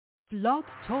Blog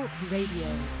Talk Radio.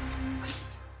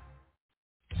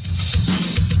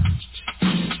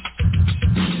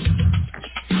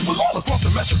 Well, all across the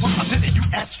metropolitan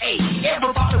USA,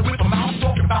 everybody with a mouth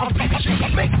talking about a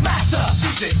PBJ. Mix master,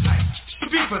 DJ, to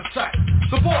be precise,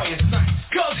 the boy is nice,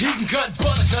 cause he can cut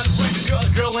butter, cut break a cut a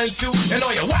girl in two, and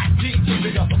all your whack DJs,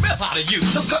 they got the mess out of you.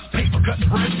 So cut paper, cut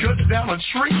bread, cut down a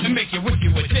tree, and make you wish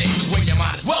you were dead, where you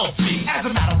might as well be. As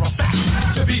a matter of fact,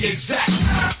 to be exact,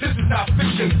 this is not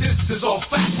fiction, this is all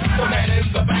fact. The man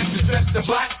in the back is dressed in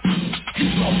black,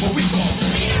 he's on what we call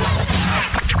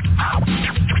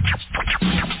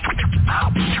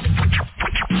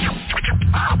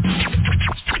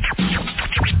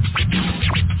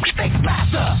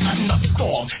another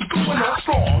storm, going on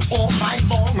strong all night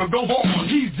long or go on.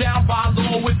 He's down by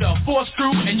law with the force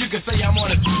crew, and you can say I'm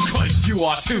on it cause you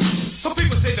are too. Some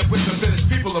people say that we're the fittest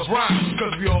people of rhyme,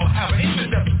 cause we all have an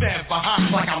image that stands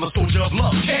behind. Like I'm a soldier of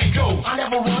love, can't go, I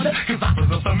never run, cause I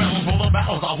possess the medals for the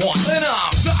battles I won. And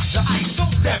I'm Dr. Ice, so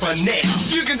debonair.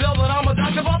 You can tell that I'm a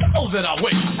doctor by the clothes that I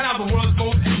wear. And I'm the world's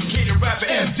most educated rapper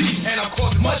MC, and I'm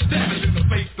causing much damage in the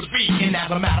place to be. And as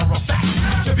a matter of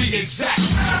fact, to be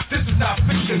exact, this is not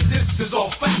fiction, this is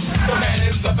all fact. The man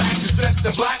in the back is dressed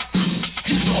in black,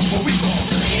 he's on what we call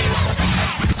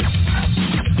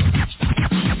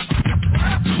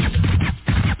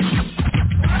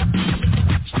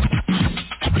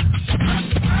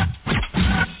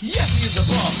yes, he is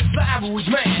above the average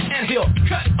man, and he'll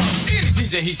cut up any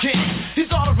DJ he can. He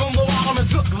started from the bottom and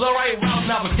took the right route.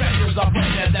 Now the characters are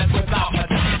playing that without a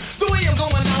doubt. The way I'm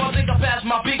going now, I think I passed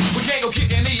my peak. We can't go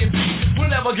kick an E&P, we'll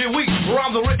never get weak.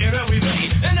 Rhymes are written every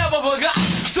day, and never forgot.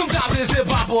 Sometimes it's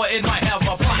hip-hop or it might have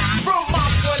a plot. From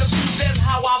my point of view, that's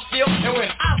how I feel. And when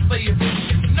I say it,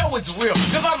 you know it's real.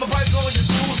 Cause I'm the price on your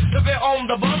school, if they're on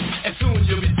the bus, and soon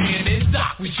you'll be seeing it,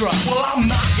 Doc, we trust. Well, I'm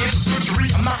not into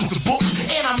surgery, I'm not into books,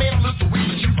 and I may not look the way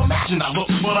that you imagine I look,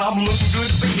 but I'm looking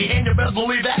good, baby, and you best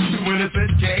believe that too. When it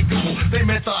says can't go, they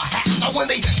meant a hat. Now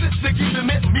when they sit sticky, they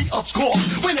meant me, of course.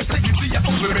 When they say you see your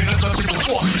open, it's a people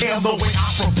for. And the way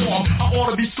I perform, I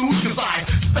ought to be sued, cause I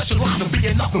specialize in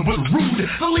being nothing but rude.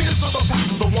 The leaders of the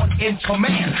pack is the one in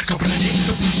command. Complaining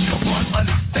to be, come on,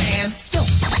 understand. Yo,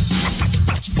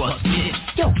 bust it,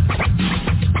 yo,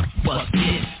 bust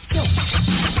it, yo,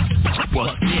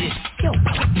 bust it, yo,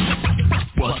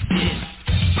 bust it,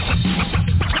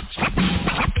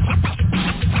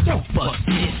 yo, bust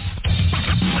it,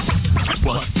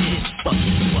 bust it,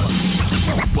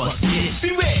 bust it.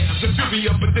 Beware of the fury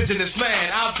of indigenous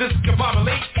land. I'll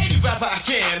discombobulate any rapper I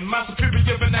can. My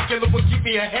superior vernacular will keep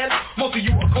me ahead. Most of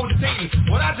you are cogitating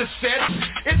what I just said.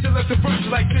 Intellectual verses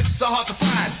like this are hard to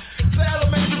find. The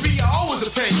elementary I always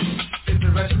attain. It's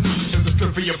a resolution that's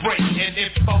good for your brain. And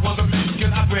if I was a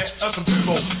Mexican, I'd wear a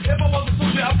sombrero. If I was a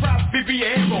soldier, I'd probably be a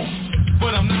hero.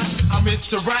 But I'm not, I'm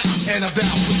Mr. Rap, and I'm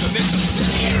down with the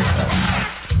ninja.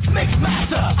 Mix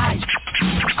master, I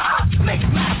mix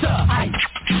master, I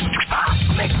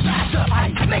mix master, I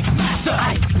mix master,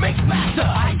 I mix master,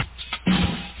 I.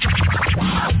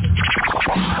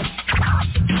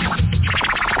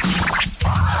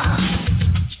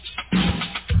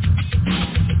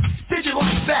 Did you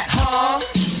like that, huh?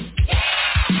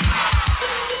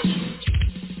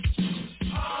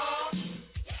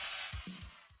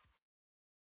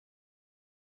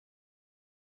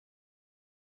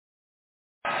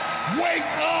 Wake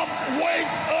up,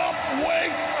 wake up,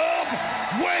 wake up,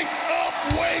 wake up,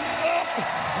 wake up,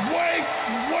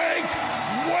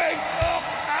 wake up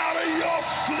out of your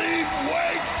sleep,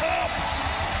 wake up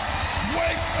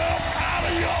out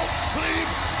of your sleep,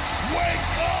 wake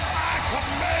up, I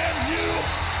command you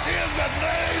in the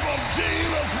name of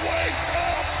Jesus, wake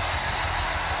up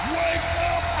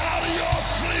out of your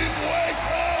sleep, wake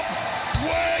up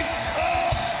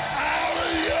out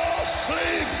of your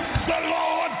sleep. The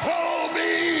Lord told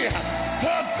me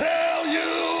to tell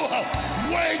you,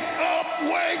 wake up,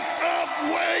 wake up,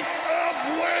 wake up,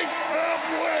 wake up,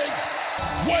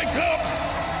 wake up,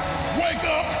 wake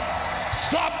up,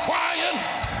 stop crying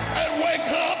and wake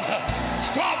up,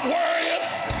 stop worrying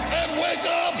and wake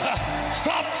up,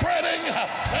 stop fretting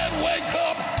and wake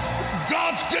up.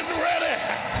 God's getting ready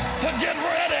to get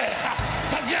ready,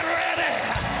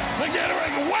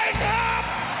 wake up!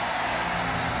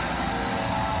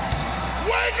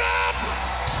 Wake up!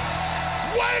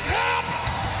 Wake up!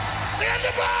 In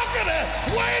the balcony!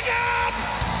 Wake up!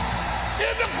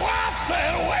 In the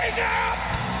closet! Wake up!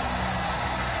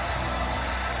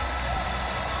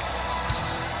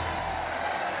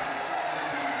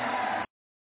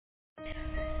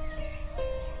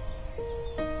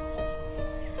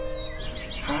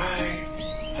 Hi.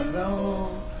 Hello.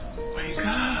 Wake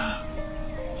up.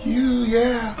 You,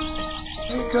 yeah.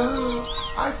 Wake up.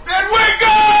 I said wake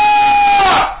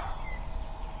up!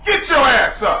 Get your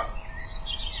ass up.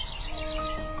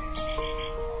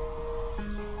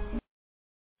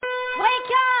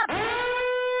 Wake up!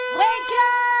 Wake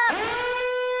up!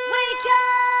 Wake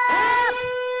up!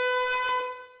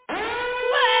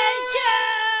 Wake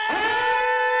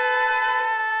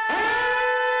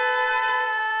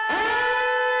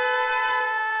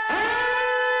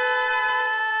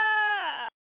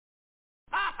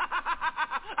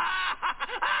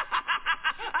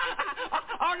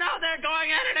Oh no, they're going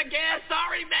at it again.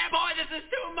 Sorry, man, boy, this is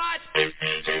too much. It's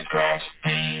DJ's Crash P,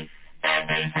 and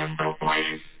he's in the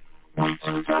place. We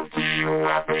took up to you,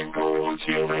 I've been cool,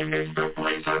 chilling in the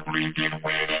place of leaking,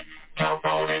 winning, jump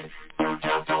on it,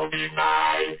 jump on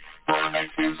deny. The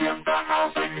next is in the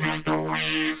house, and here's the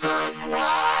reason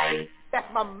why. That's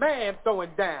my man throwing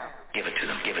down. Give it to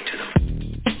them, give it to them.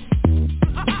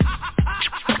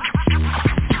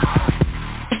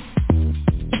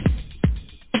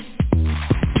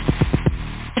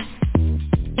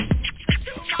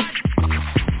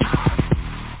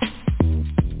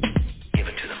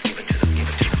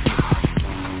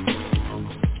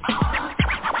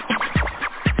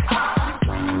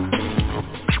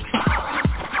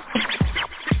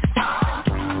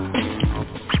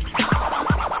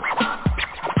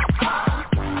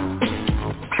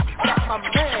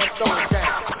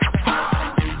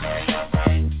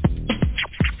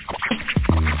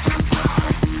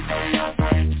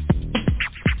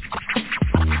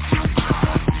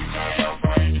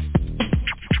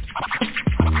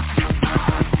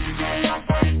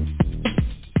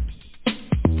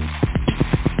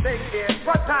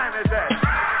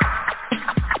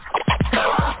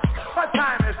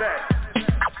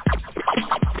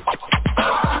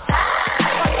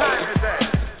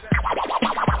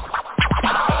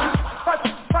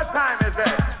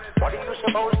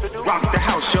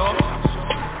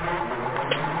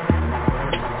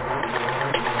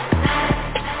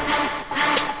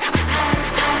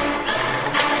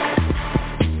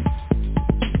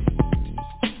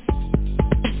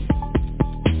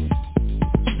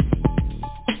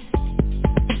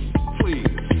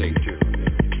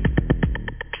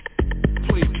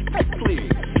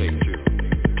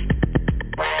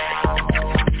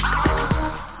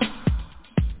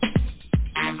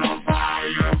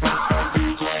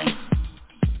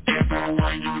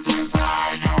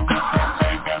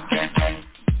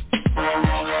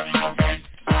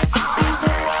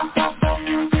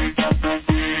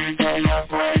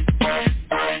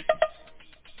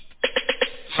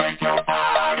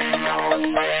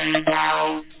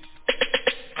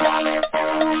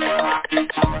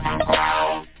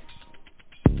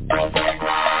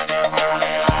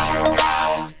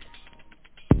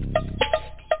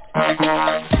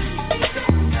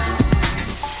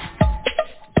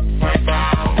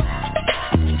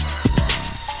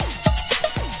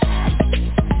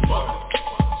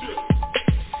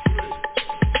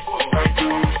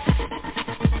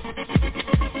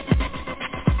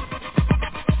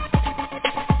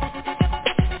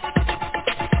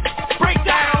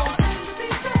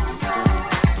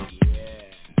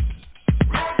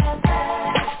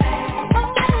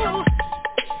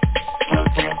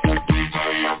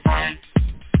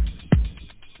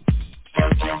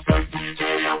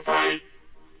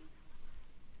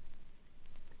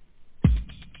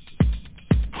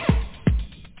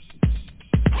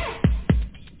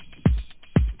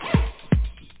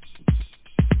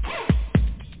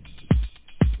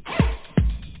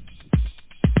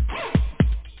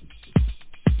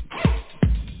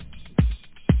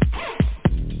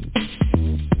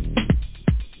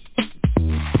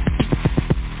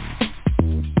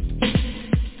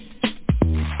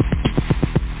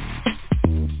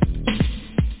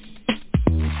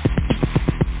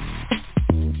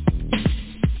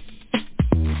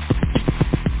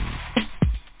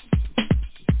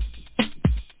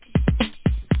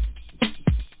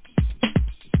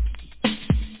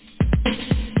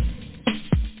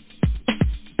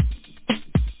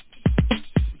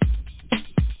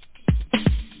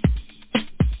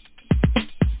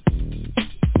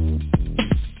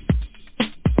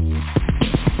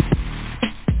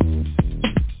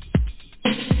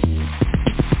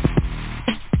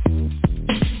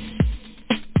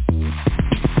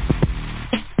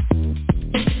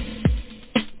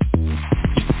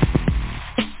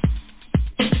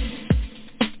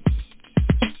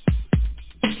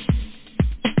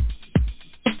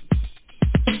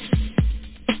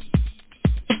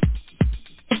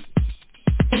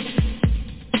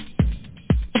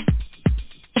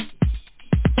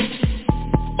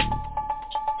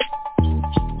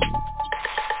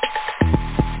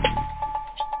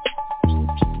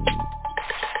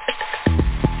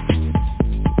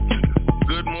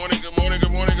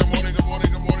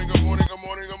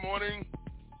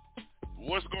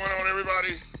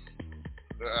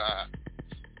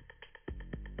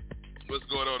 What's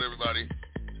going on, everybody?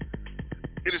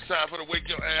 It is time for the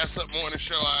Wake Your Ass Up morning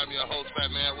show. I'm your host,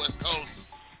 Fat Man West Coast.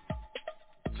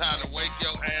 Time to wake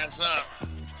your ass up.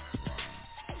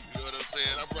 You know what I'm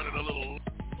saying? I'm running a little...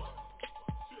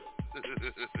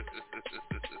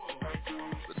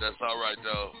 but that's all right,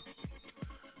 though.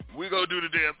 We're going to do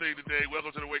the damn thing today.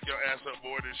 Welcome to the Wake Your Ass Up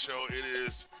morning show. It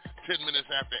is 10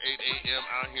 minutes after 8 a.m.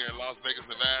 out here in Las Vegas,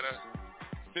 Nevada.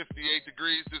 58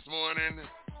 degrees this morning.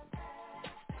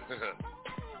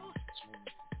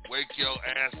 Wake your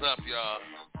ass up, y'all.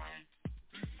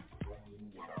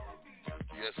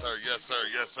 Yes, sir. Yes, sir.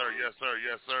 Yes, sir. Yes, sir.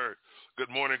 Yes, sir.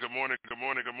 Good morning. Good morning. Good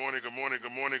morning. Good morning. Good morning.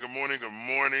 Good morning. Good morning. Good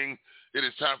morning. It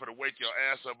is time for the Wake Your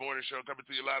Ass Up morning show coming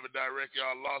to you live and direct,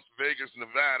 y'all. Las Vegas,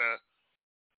 Nevada.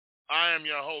 I am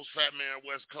your host, Fat Man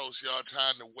West Coast, y'all.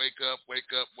 Time to wake up, wake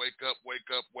up, wake up,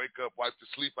 wake up, wake up. Wipe the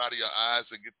sleep out of your eyes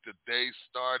and get the day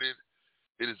started.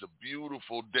 It is a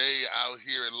beautiful day out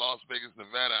here in Las Vegas,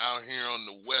 Nevada, out here on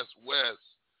the west.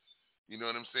 You know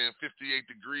what I'm saying? 58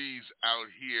 degrees out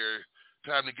here.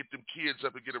 Time to get them kids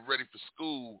up and get them ready for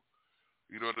school.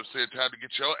 You know what I'm saying? Time to get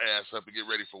your ass up and get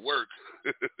ready for work.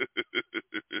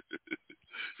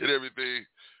 And everything.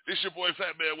 It's your boy,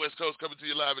 Fat Man West Coast, coming to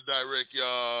you live and direct,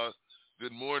 y'all.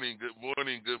 Good morning, good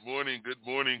morning, good morning, good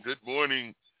morning, good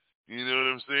morning. You know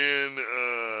what I'm saying?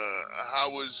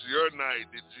 How was your night?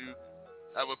 Did you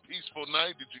have a peaceful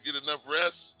night? Did you get enough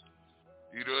rest?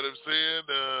 You know what I'm saying?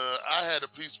 I had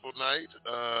a peaceful night.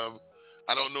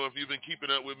 I don't know if you've been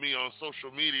keeping up with me on social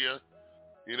media.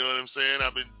 You know what I'm saying?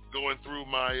 I've been going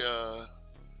through my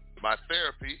my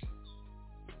therapy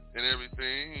and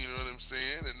everything. You know what I'm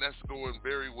saying? And that's going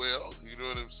very well. You know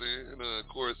what I'm saying?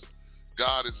 Of course,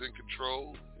 God is in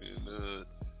control, and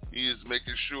He is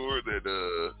making sure that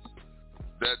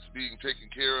that's being taken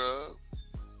care of.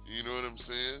 You know what I'm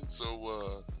saying? So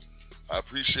I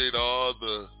appreciate all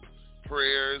the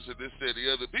prayers and this, that, and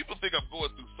the other. People think I'm going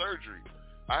through surgery.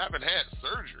 I haven't had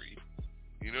surgery.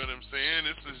 You know what I'm saying?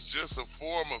 This is just a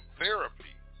form of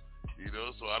therapy. You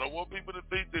know, so I don't want people to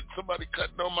think that somebody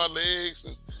cutting on my legs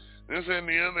and this and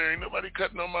the other. Ain't nobody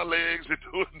cutting on my legs and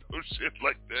doing no shit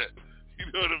like that.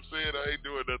 You know what I'm saying? I ain't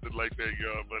doing nothing like that,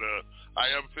 y'all. But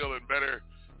I am feeling better.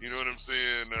 You know what I'm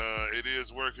saying? It is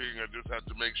working. I just have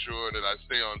to make sure that I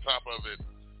stay on top of it.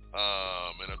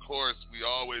 And, of course, we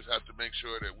always have to make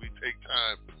sure that we take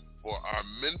time for our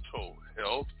mental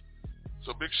health.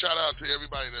 So big shout-out to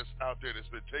everybody that's out there that's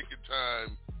been taking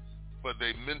time for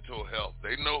their mental health.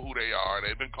 They know who they are.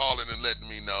 They've been calling and letting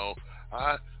me know.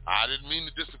 I didn't mean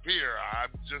to disappear. I'm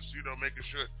just, making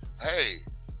sure, hey,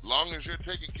 long as you're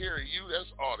taking care of you, that's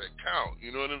all that counts.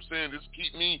 You know what I'm saying? Just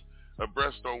keep me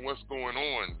abreast on what's going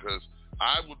on, because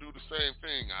I will do the same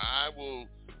thing. I will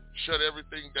shut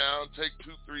everything down, take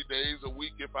 2-3 days a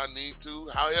week if I need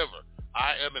to. However,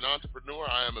 I am an entrepreneur.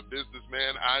 I am a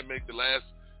businessman. I make the last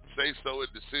say-so in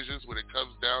decisions when it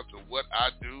comes down to what I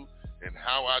do and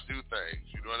how I do things.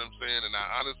 You know what I'm saying? And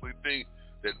I honestly think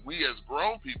that we as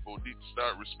grown people need to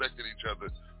start respecting each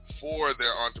other for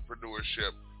their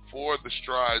entrepreneurship, for the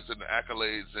strides and the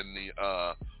accolades and the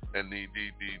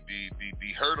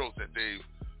hurdles that they've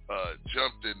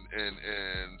jumped and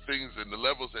things and the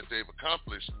levels that they've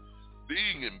accomplished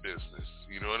being in business.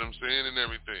 You know what I'm saying? And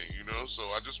everything,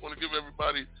 So I just want to give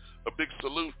everybody a big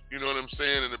salute, you know what I'm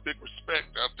saying, and a big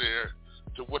respect out there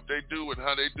to what they do and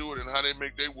how they do it and how they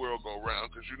make their world go round,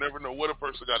 because you never know what a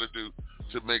person got to do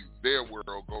to make their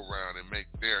world go round and make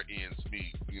their ends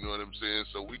meet. You know what I'm saying?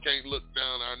 So we can't look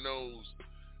down our nose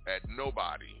at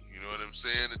nobody. You know what I'm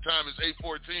saying? The time is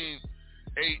 8:14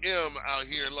 a.m. out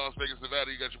here in Las Vegas, Nevada.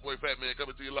 You got your boy Fat Man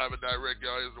coming to you live and direct,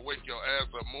 y'all. It's the Wake Your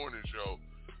Ass Up morning show.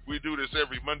 We do this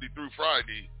every Monday through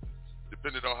Friday,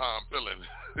 depending on how I'm feeling.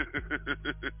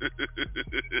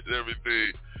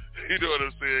 Everything. You know what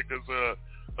I'm saying? Because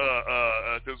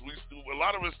a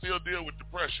lot of us still deal with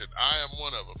depression. I am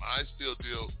one of them. I still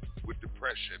deal with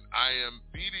depression. I am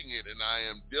beating it and I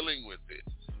am dealing with it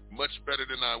much better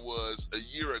than I was a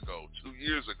year ago, 2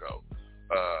 years ago.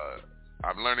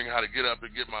 I'm learning how to get up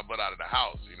and get my butt out of the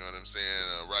house. You know what I'm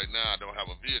saying? Right now I don't have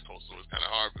a vehicle, so it's kind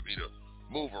of hard for me to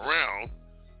move around.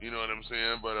 You know what I'm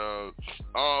saying? But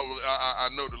I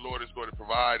know the Lord is going to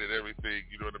provide and everything,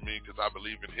 you know what I mean? Because I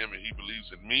believe in Him and He believes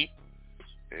in me.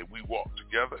 And we walk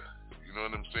together. You know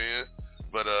what I'm saying?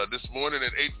 But this morning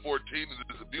at 8:14, it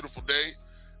is a beautiful day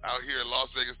out here in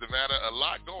Las Vegas, Nevada. A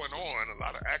lot going on, a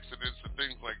lot of accidents and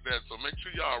things like that. So make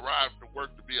sure y'all arrive to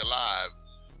work to be alive.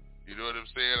 You know what I'm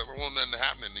saying? I don't want nothing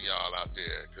happening to y'all out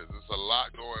there, because there's a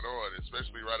lot going on,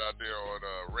 especially right out there on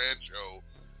Rancho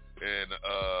and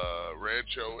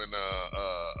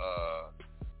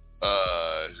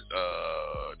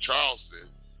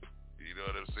Charleston.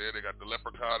 I'm saying? They got the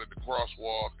leprechaun and the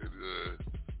crosswalk. And,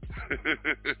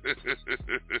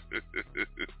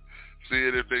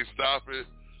 seeing if they stop it.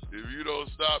 If you don't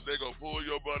stop, they're going to pull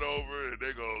your butt over and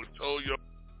they're going to tow your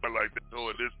like they're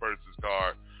towing this person's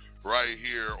car right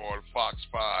here on Fox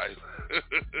 5.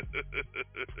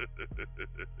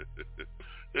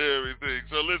 Everything.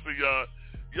 So listen, y'all.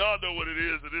 Y'all know what it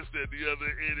is, and this, that, the other.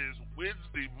 It is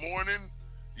Wednesday morning.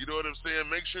 You know what I'm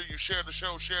saying? Make sure you share the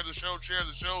show, share the show, share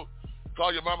the show.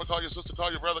 Call your mama, call your sister,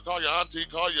 call your brother, call your auntie,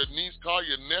 call your niece, call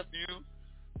your nephew,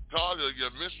 call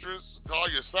your mistress, call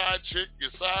your side chick,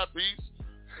 your side piece,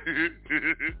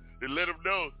 and let them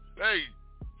know, hey,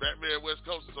 Fat Man West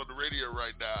Coast is on the radio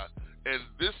right now. And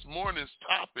this morning's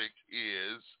topic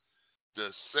is,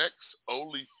 does sex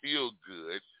only feel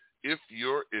good if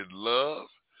you're in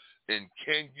love? And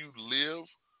can you live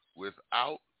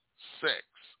without sex?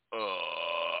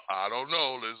 I don't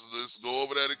know. Let's go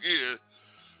over that again.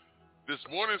 This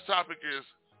morning's topic is,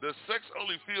 does sex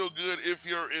only feel good if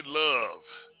you're in love?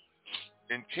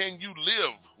 And can you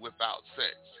live without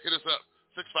sex? Hit us up,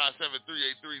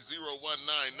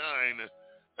 657-383-0199.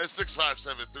 That's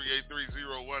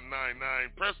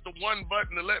 657-383-0199. Press the one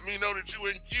button to let me know that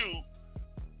you in queue.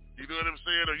 You know what I'm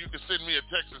saying? Or you can send me a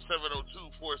text at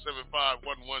 702-475-1109.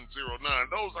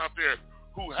 Those out there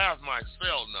who have my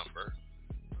cell number,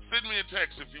 send me a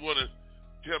text if you want to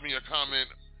tell me a comment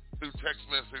through text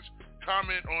message.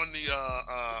 Comment on the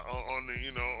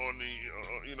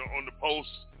post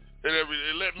and everything.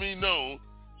 And let me know,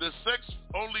 does sex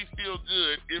only feel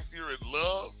good if you're in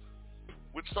love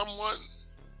with someone?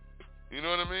 You know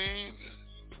what I mean?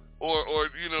 Or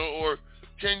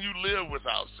can you live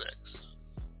without sex?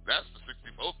 That's the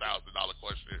 $64,000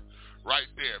 question right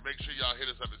there. Make sure y'all hit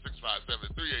us up at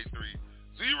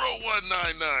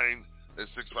 657-383-0199. That's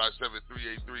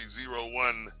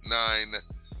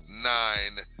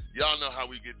 657-383-0199. Y'all know how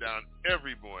we get down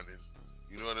every morning.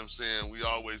 You know what I'm saying? We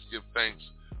always give thanks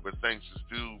where thanks is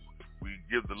due. We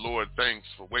give the Lord thanks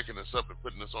for waking us up and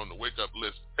putting us on the wake-up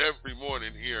list every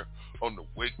morning here on the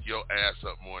Wake Your Ass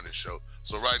Up Morning Show.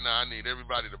 So right now I need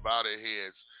everybody to bow their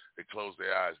heads and close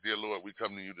their eyes. Dear Lord, we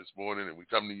come to you this morning, and we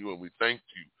come to you and we thank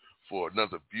you for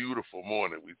another beautiful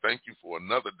morning. We thank you for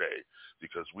another day,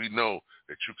 because we know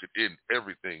that you could end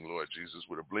everything, Lord Jesus,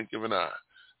 with a blink of an eye.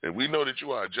 And we know that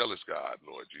you are a jealous God,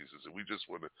 Lord Jesus, and we just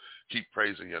want to keep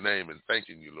praising your name and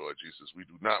thanking you, Lord Jesus. We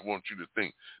do not want you to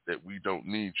think that we don't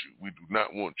need you. We do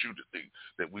not want you to think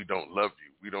that we don't love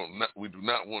you. We do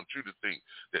not want you to think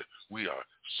that we are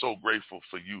so grateful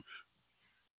for you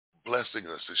blessing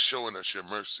us and showing us your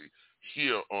mercy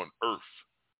here on earth.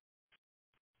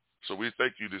 So we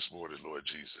thank you this morning, Lord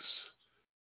Jesus.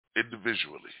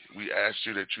 Individually, we ask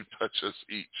you that you touch us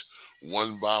each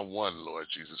one by one, Lord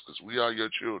Jesus, because we are your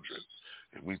children,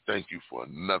 and we thank you for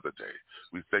another day.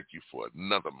 We thank you for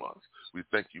another month. We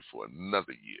thank you for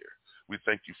another year. We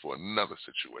thank you for another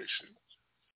situation.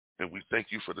 And we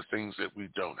thank you for the things that we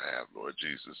don't have, Lord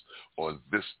Jesus, on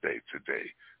this day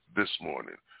today, this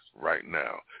morning, right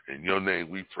now. In your name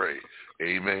we pray.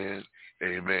 Amen,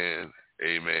 amen,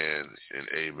 amen, and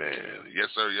amen. Yes,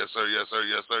 sir, yes, sir, yes, sir,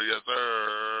 yes, sir, yes, sir.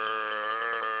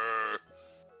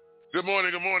 Good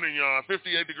morning, y'all.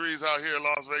 58 degrees out here in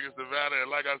Las Vegas, Nevada. And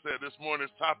like I said, this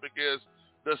morning's topic is,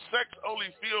 does sex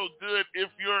only feel good if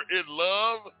you're in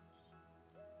love?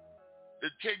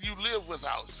 And can you live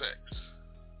without sex?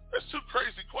 That's two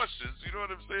crazy questions, you know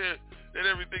what I'm saying? And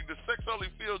everything. Does sex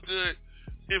only feel good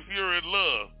if you're in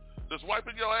love? Does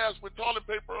wiping your ass with toilet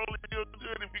paper only feel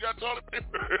good if you got toilet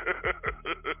paper?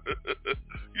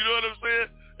 You know what I'm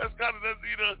saying? That's kind of,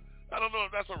 I don't know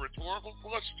if that's a rhetorical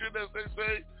question, as they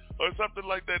say, or something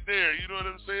like that there. You know what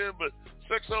I'm saying? But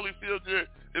sex only feel good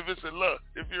if it's in love,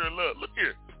 if you're in love. Look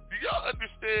here. Do y'all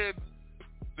understand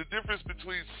the difference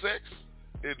between sex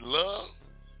and love?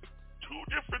 Two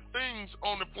different things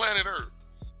on the planet Earth.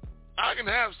 I can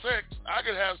have sex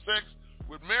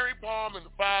with Mary Palm and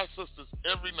the Five Sisters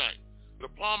every night. The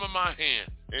palm of my hand.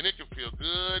 And it can feel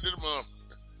good to the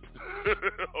motherfucker.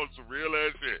 On some real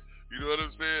ass shit. You know what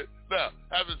I'm saying? Now,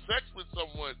 having sex with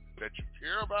someone that you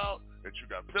care about, that you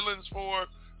got feelings for,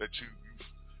 that you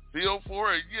feel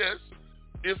for, and yes,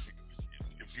 if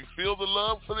you feel the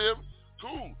love for them,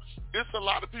 cool. It's a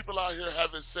lot of people out here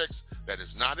having sex that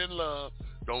is not in love,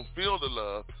 don't feel the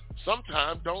love,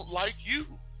 sometimes don't like you.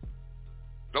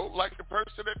 Don't like the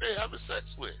person that they having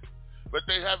sex with. But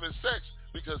they having sex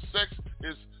because sex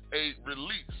is a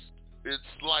release. It's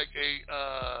like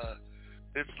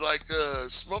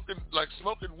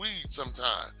smoking weed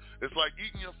sometimes. It's like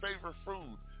eating your favorite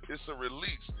food. It's a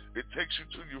release. It takes you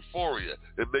to euphoria.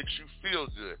 It makes you feel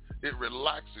good. It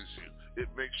relaxes you. It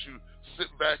makes you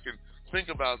sit back and think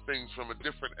about things from a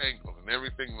different angle and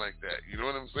everything like that. You know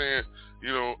what I'm saying?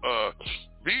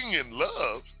 Being in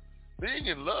love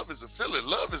is a feeling.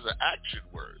 Love is an action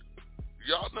word.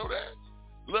 Y'all know that?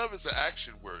 Love is an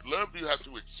action word. Love you have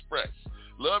to express.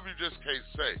 Love you just can't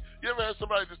say. You ever had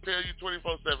somebody just tell you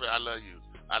 24/7, I love you,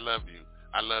 I love you,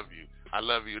 I love you, I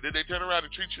love you. Then they turn around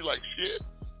and treat you like shit?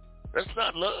 That's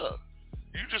not love.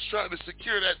 You just trying to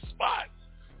secure that spot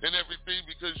and everything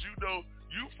because you know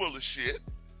you full of shit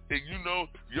and you know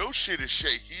your shit is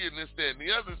shaky and this, that, and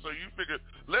the other. So you figure,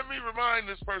 let me remind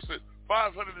this person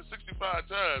 565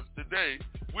 times today,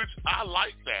 which I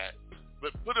like that,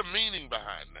 but put a meaning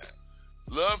behind that.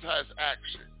 Love has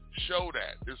action. Show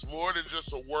that. It's more than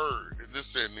just a word and this,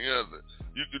 that, and the other.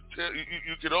 You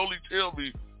could only tell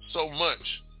me so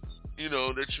much,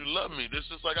 that you love me. This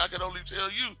is like I can only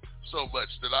tell you so much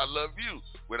that I love you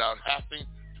without having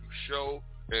to show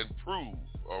and prove.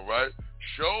 All right?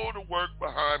 Show the work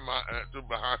behind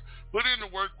put in the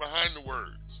work behind the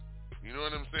words. You know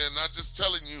what I'm saying? Not just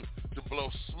telling you to blow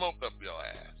smoke up your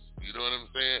ass. You know what I'm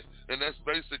saying? And that's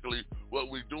basically what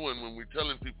we're doing when we're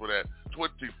telling people that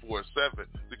 24/7.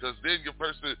 Because then your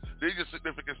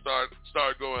significant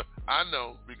start going, I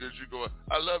know, because you're going,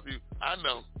 I love you, I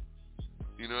know.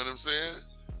 You know what I'm saying?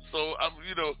 So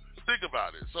think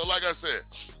about it. So like I said,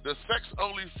 does sex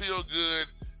only feel good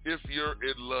if you're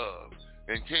in love?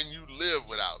 And can you live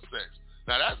without sex?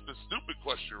 Now that's the stupid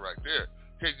question right there.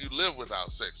 Can you live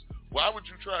without sex? Why would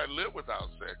you try and live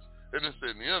without sex? And this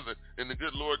and the other. And the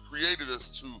good Lord created us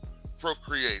to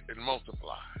procreate and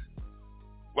multiply.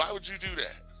 Why would you do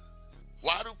that?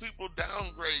 Why do people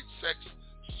downgrade sex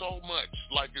so much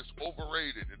like it's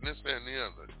overrated and this, that, and the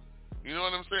other? You know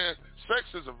what I'm saying? Sex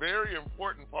is a very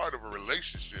important part of a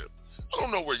relationship. I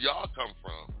don't know where y'all come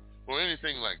from or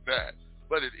anything like that,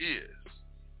 but it is.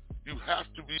 You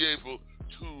have to be able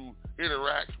to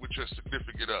interact with your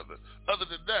significant other. Other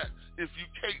than that, if you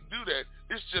can't do that,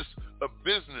 it's just a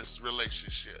business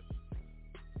relationship.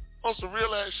 On some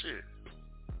real ass shit.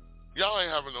 Y'all ain't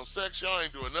having no sex. Y'all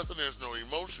ain't doing nothing. There's no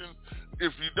emotion.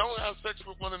 If you don't have sex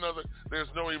with one another,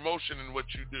 there's no emotion in what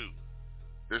you do.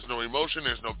 There's no emotion.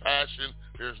 There's no passion.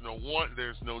 There's no want.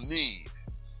 There's no need.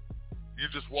 You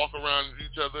just walk around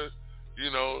each other,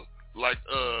 like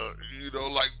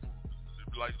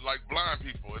blind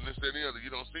people and this, that, and the other. You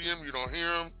don't see him. You don't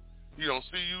hear him. He don't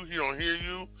see you. He don't hear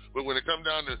you. But when it comes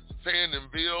down to paying them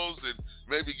bills and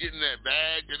maybe getting that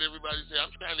bag that everybody say,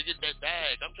 I'm trying to get that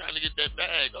bag. I'm trying to get that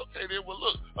bag. Okay, then, well,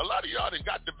 look, a lot of y'all done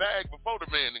got the bag before the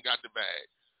man done got the bag.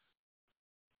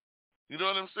 You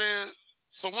know what I'm saying?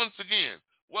 So once again,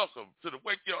 welcome to the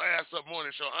Wake Your Ass Up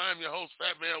Morning Show. I am your host,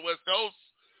 Fat Man West Coast,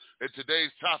 and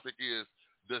today's topic is,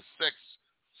 does sex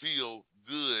feel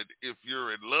good if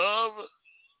you're in love?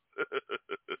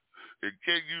 And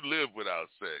can you live without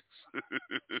sex?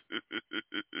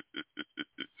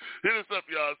 Hit us up,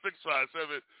 y'all,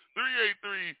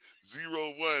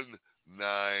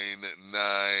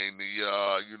 657-383-0199.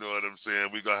 Y'all, you know what I'm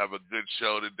saying? We're going to have a good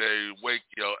show today. Wake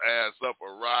your ass up,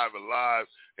 arrive alive,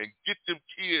 and get them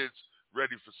kids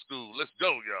ready for school. Let's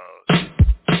go, y'all.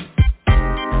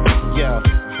 Yo,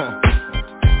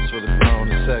 that's what it's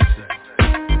known as sexy.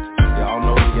 Y'all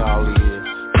know who y'all is.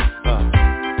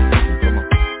 Come on.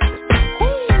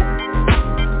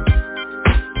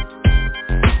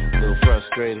 A little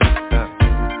frustrated.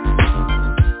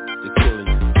 You're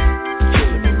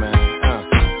killing me, man.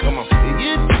 Come on.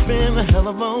 It's been a hell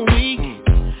of a week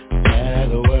at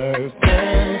work,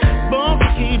 man. Boss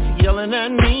keeps yelling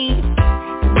at me.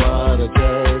 What a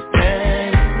jerk,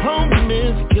 man. Home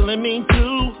is killing me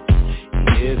too.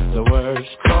 It's the worst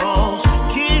cause.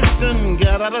 Kids done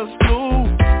got out of school.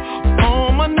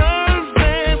 On my nerves,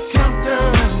 man,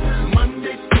 countdown.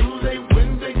 Monday, Tuesday,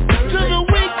 Wednesday, Thursday, to the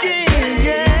weekend,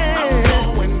 yeah. I'm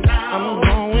going out.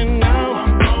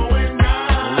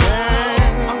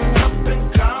 Yeah. I'm popping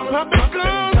collars,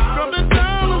 dropping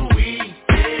down. The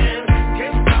weekend.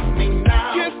 Can't stop me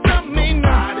now.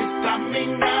 Nobody stop me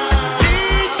now.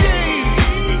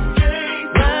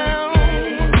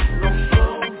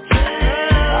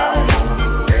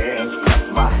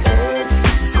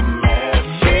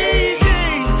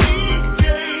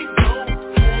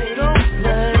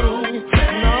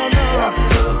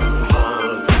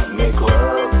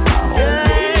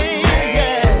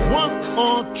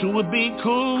 Would be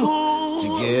cool to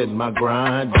get my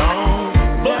grind on,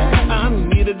 but I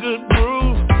need a good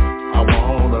groove. I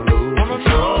wanna lose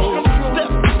control.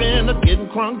 Step in, I'm getting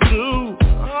crunk too.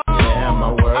 Yeah, my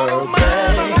world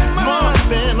day. More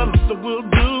than a list will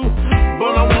do,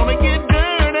 but I wanna get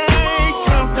dirty.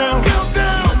 Countdown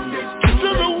to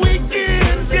the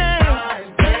weekend, yeah.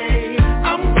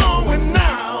 I'm going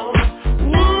out.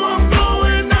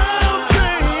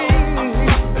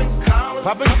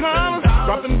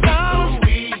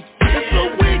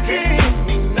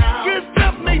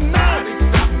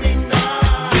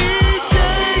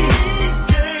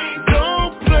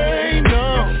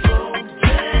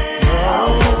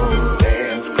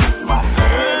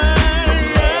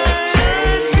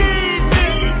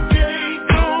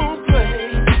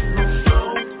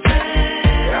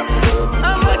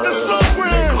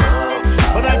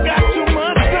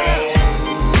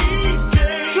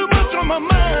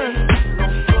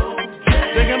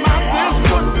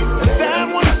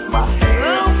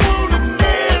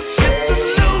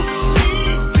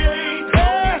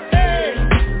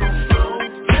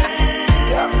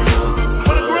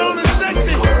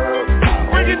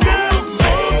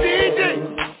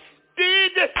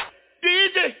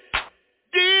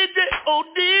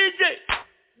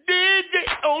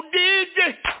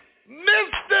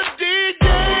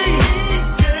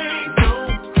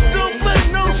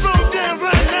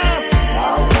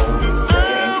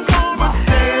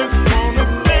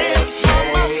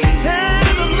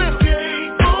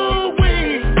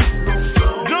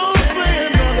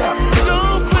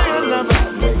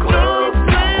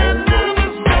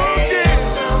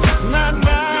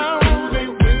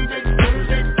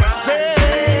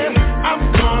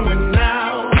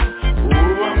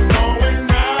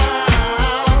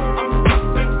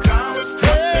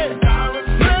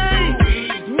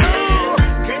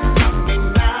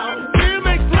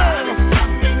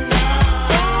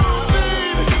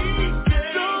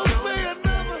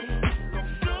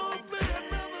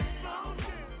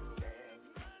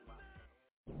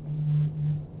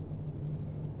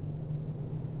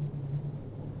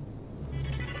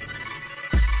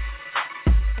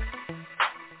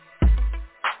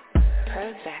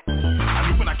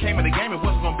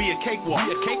 be a cakewalk.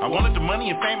 I wanted the money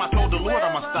and fame, I told the Lord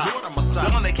I'ma stop.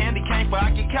 Selling that candy cane, but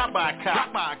I get caught by a cop.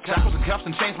 Shackles and cuffs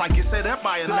and chains might get set up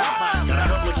by a knot. Got a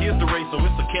couple of kids to raise, so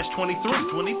it's a catch-23.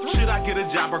 Should I get a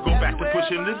job or go back to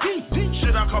pushing the D?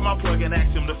 Should I call my plug and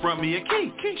ask him to front me a key?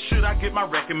 Should I get my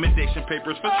recommendation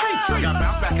papers for free? Got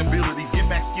bounce back abilities, get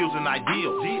back skills and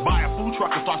ideals. Buy a food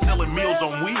truck and start selling meals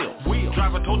on wheels.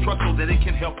 Drive a tow truck so that it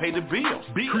can help pay the bills.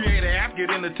 Create an app,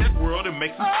 get in the tech world and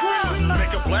make some skrill.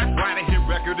 Make a black write a hit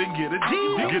record and get a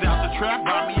deal. Get out the trap,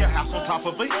 buy me a house on top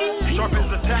of a hill. Sharp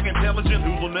as attack, intelligent,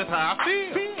 Hoodlum, that's how I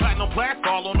feel. Platinum plaque,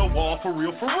 fall on the wall, for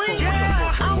real.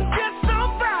 Yeah, I'm just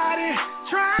somebody,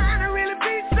 trying to really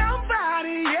be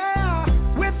somebody, yeah.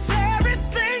 With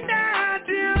everything that I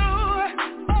do.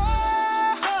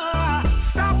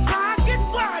 Stop pocket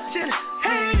watching,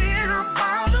 hating, I'm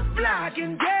all the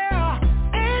blocking, yeah.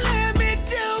 And let me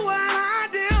do what I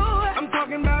do. I'm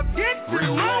talking about get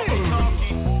real money.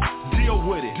 Deal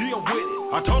with it.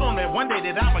 I told him that one day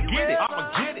that I'ma get it.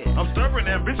 I'm stubborn,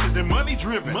 ambitious, and money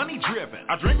driven.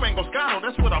 I drink mango scotto,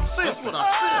 that's what I'm sipping.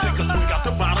 Take a swig out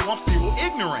the bottle, I'm still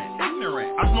ignorant. I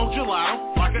smoke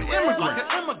gelato like an immigrant.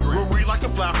 We'll read like a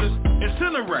flowers,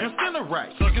 incinerate.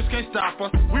 Suckers can't stop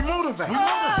us, we motivate.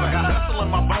 Got hustle in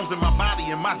my bones and my body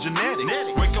and my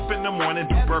genetics. Wake up in the morning,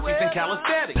 do burpees and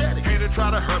calisthenics. Hater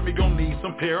try to hurt me, gon' need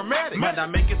some paramedics. Might not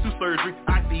make it through surgery,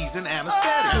 IVs and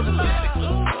anesthetics.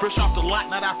 Fresh off the lot,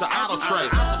 not out the auto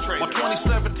trade. My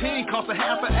 2017 cost a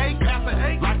half an acre.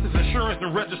 License, insurance,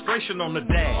 and registration on the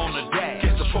dash.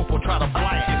 Catch the popo, try to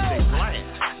blast.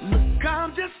 Look,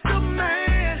 I'm just a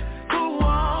man who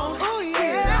wants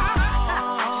it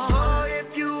all.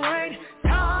 If you ain't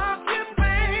talking,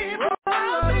 babe, don't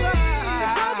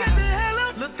get the hell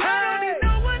up. Look, I don't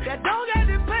know one that don't get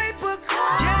the paper.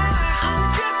 Yeah,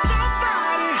 I'm just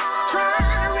somebody,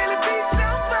 trying to really be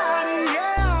somebody,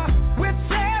 yeah. With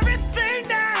everything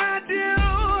that I do.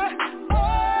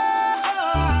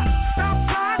 Stop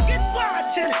pocket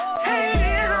watching,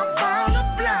 hating, I'm all the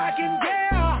blocking,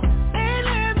 yeah. And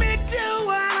let me do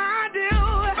what I do.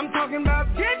 I'm talking about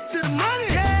get to the money,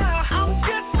 yeah. I'm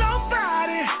just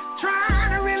somebody,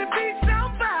 trying to really be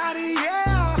somebody,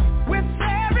 yeah. With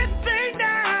everything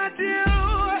that I do.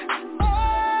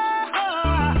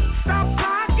 Stop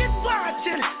pocket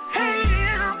watching,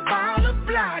 hating, I'm all the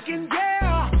blocking,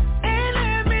 yeah. And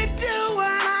let me do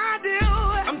what I do.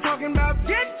 I'm talking about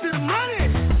get to the money.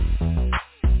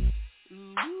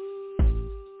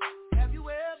 Have you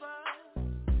ever?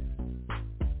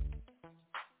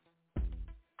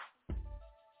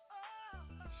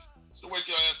 So wake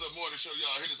your ass up morning show,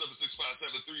 y'all. Hit us up at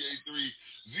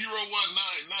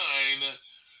 657-383-0199.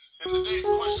 And today's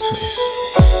question is,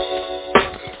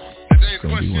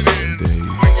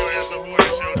 wake your ass up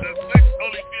morning show. Does sex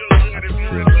only feel good if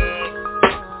you're in love?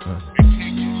 And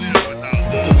can you live without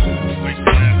love? Wake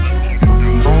your ass up morning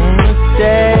show. On a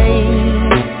day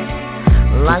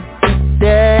like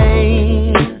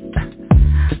today,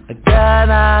 I got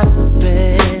out of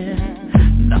bed,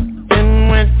 nothing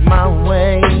went my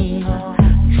way,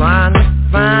 trying to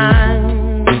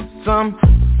find some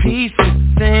peace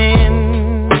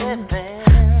within,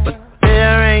 but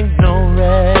there ain't no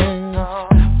rest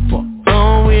for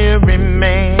a weary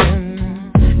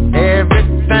man.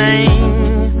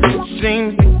 Everything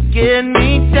seems to get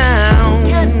me down,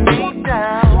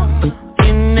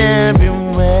 looking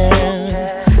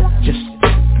everywhere just to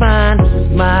find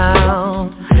a smile.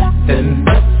 Then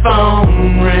the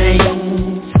phone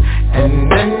rings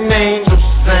and an angel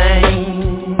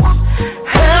sings,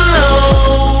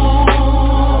 hello,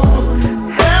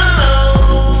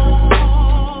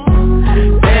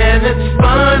 and it's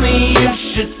funny you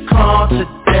should call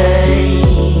today.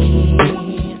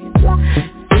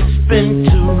 It's been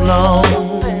too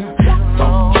long,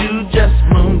 thought you just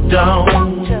moved on.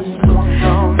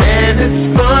 And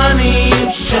it's funny you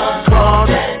should call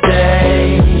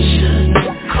today.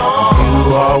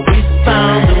 You always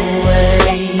found a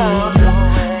way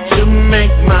to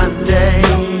make my day.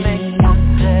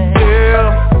 Girl,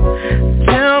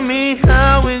 tell me,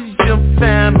 how is your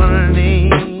family?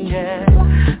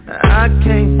 I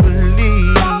can't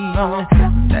believe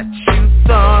that you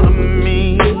thought of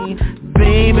me,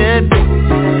 baby.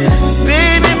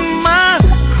 Baby, my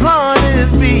heart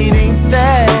is beating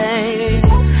fast.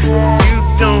 You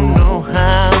don't know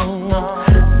how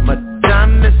much I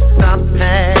miss our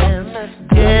past.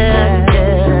 Yeah.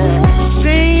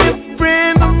 See your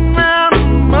friend around a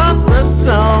month or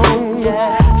so.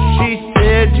 She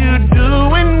said you're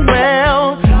doing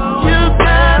well. You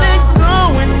gotta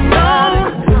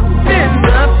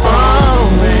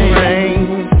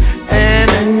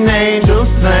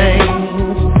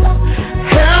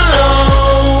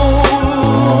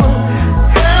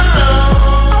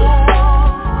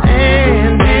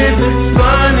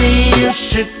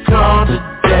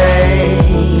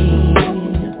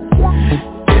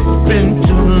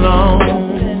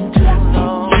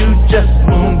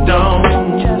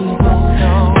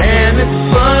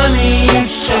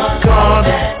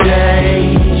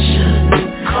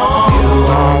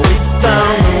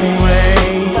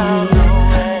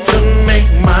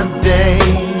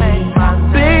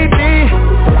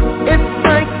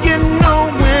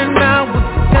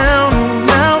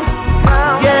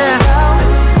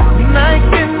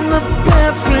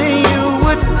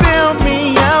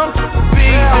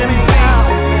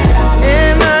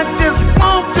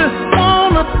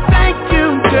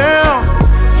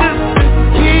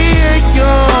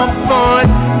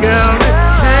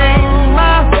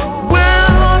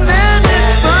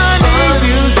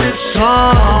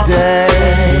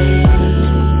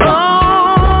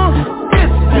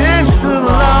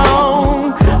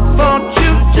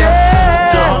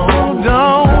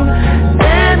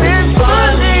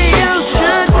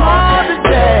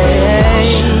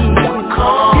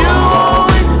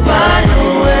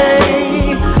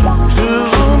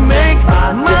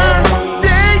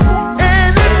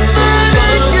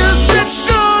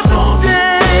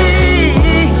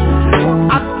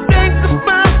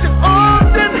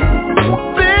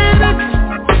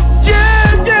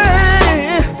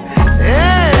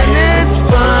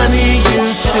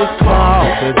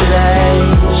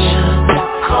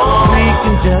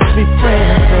just be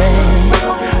friends, babe.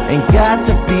 Ain't got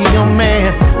to be your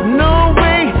man. No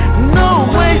way,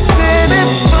 said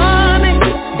it's funny.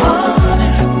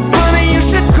 Funny you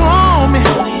should call me.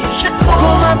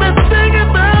 Cause I've been thinking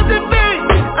about it, babe.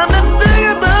 I've been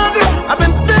thinking about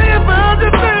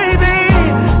it, baby.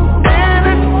 And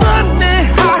it's funny,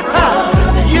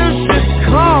 you should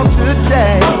call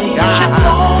today. Funny you should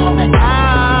call.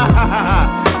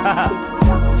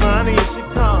 Funny you should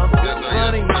call.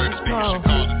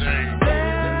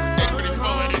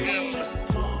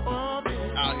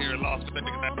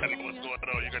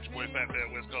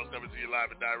 Live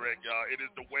and direct, y'all. It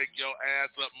is the Wake Your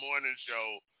Ass Up morning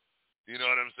show. You know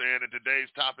what I'm saying? And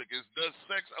today's topic is, does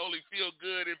sex only feel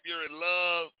good if you're in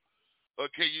love,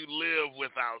 or can you live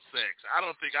without sex? I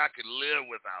don't think I could live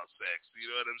without sex.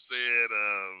 You know what I'm saying?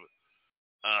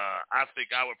 I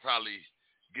think I would probably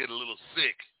get a little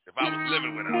sick if I was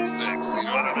living without sex. You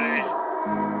know what I mean?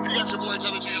 You got your boy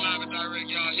coming to you live and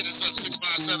direct, y'all. Hit us up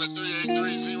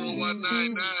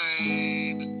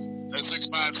 657-383-0199. That's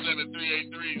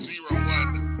 657-383-0199.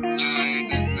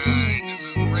 This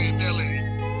is Ray Millie.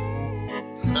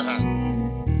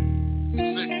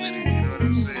 Sick with it, you know what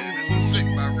I'm saying? This is Sick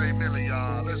by Ray Millie,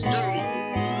 y'all. Let's do it.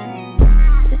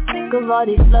 Sick of all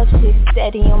this love shit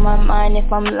steady on my mind.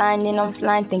 If I'm lying, then I'm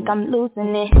flying, think I'm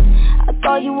losing it. I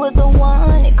thought you were the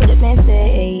one, it could've been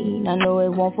said. I know it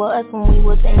won't for us when we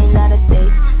was in and out of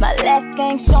state. My last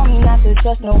game showed me not to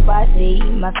trust nobody.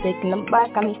 My stick in the box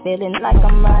got me feeling like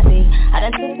I'm Roddy. I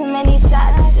done took too many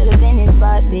shots, should've been his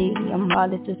body. I'm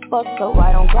heartless as fuck, so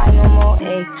I don't cry no more,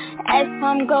 ayy. As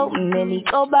time go, Millie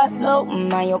go by slow.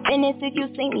 Mind your business if you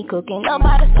see me cooking up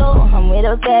by the stove. I'm with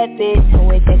a bad bitch, who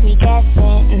it take me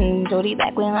cashin'. Jody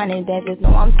back with 100 bad bitch,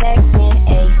 know I'm texting,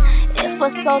 ayy. If a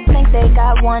soul think they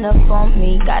got one up on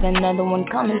me, got another one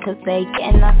coming cause they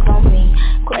cannot clone me.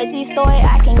 Crazy story,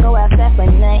 I can go outside for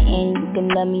nothing. You can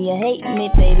love me or hate me,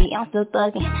 baby, I'm still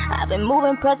thuggin'. I've been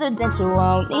moving presidential,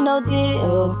 I don't need no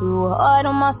deal. Too hard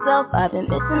on myself, I've been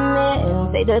missing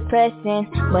it. Say depression,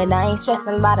 but I ain't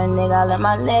stressing about a nigga, I learned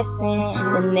my lesson.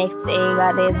 The next day,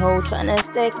 got this hoe tryna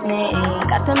sex me.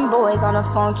 Got them boys on the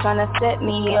phone tryna set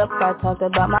me up. I talked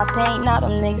about my pain, now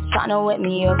them niggas tryna wet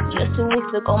me up. Just 2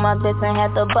 weeks ago, my best friend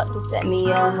had the butt to set me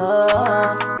up.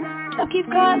 So keep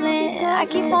calling, I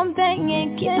keep on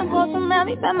banging. Keep them hoes around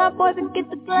me, bet my boys and get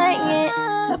the banging.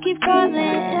 So keep calling,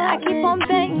 I keep on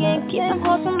banging. Keep them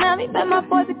hoes around me, bet my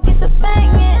boys and get the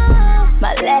banging.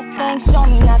 My last game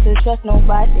showed me not to trust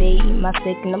nobody. My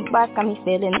stick in the box got me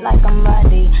feeling like I'm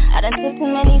Roddy. I done took too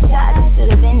many shots,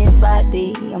 should've been his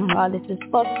body. I'm heartless as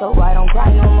fuck, so I don't cry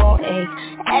no more, ayy.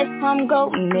 As time go,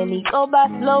 Millie go by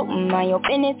slow. Mind your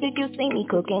business if you see me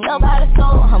cooking up by the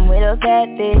stove. I'm with a bad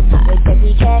bitch, with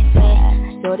every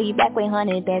cashin'. Shorty back with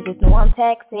 100 bands, just know I'm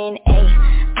taxing, ayy.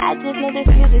 I just know this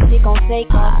music shit gon' take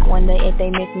off. Wonder if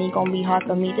they miss me, gon' be hard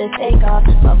for me to take off.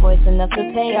 My voice enough to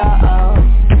pay off.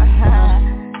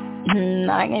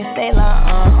 I can say like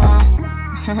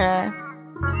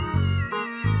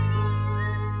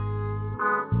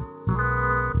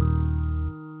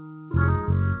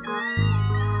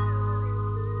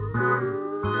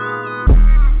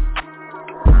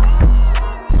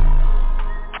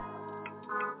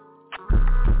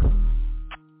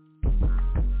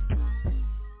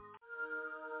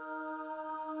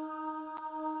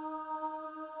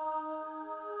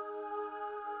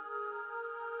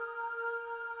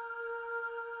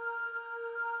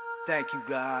Thank you,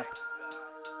 God,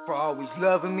 for always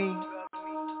loving me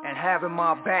and having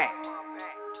my back,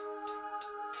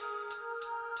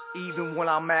 even when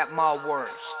I'm at my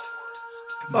worst.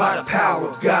 By the power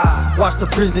of God, watch the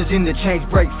prisoners in the chains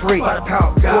break free. By the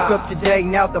power of God, woke up today,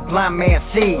 now the blind man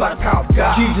sees. By the power of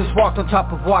God, Jesus walked on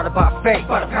top of water by faith.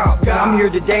 By the power of God, I'm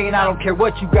here today and I don't care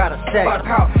what you gotta say. By the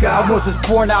power of God, I once was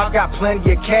poor, now I got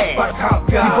plenty of cash. By the power of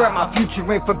God, He brought my future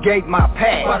and forgave my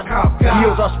past. By the power of God,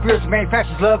 heals our spirits,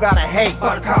 manufactures love out of hate.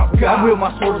 By the power of God, I will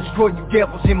my sword destroy you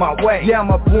devils in my way. Yeah, I'm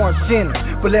a born sinner,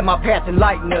 but let my path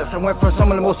enlighten us. I went from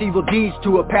some of the most evil deeds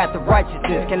to a path of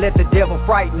righteousness. Can't let the devil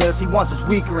frighten us, he wants us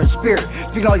weaker in spirit,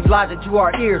 speaking all these lies into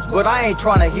our ears, but I ain't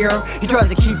trying to hear him. He tries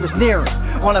to keep us near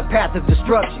him on a path of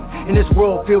destruction. In this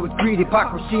world filled with greed,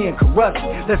 hypocrisy, and corruption,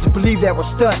 let's believe that we're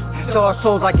stunned, sell our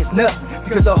souls like it's nothing,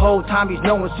 because the whole time he's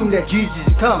knowing soon that Jesus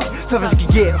is coming. Something can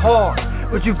get hard,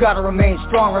 but you've gotta remain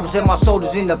strong. Represent my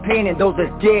soldiers in the pain and those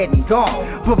that's dead and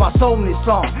gone. Put my soul in this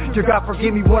song. Dear God,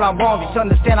 forgive me when I'm wrong. Just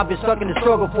understand I've been stuck in the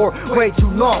struggle for way too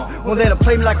long. Won't let them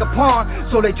play me like a pawn,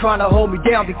 so they trying to hold me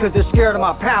down because they're scared of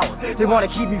my power. They wanna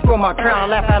keep me from my crown. I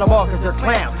laugh at them all cause they're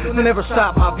clowns. They'll never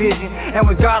stop my vision, and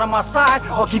with God on my side,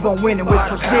 I'll keep on winning with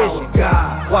precision.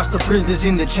 Watch the prisoners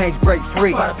in the chains break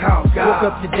free. Woke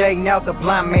up today, now the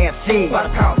blind man sees.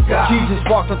 Jesus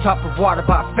walked on top of water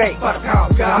by faith.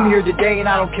 I'm here today and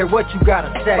I don't care what you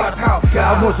gotta say.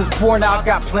 I once was poor, now I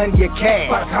got plenty of cash.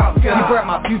 He brought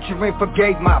my future and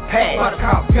forgave my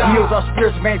past. He heals our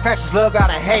spirits, manufactures love out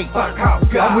of hate.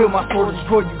 I will my sword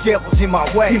destroy you devils in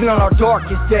my way. Even on our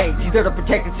darkest days, he's there to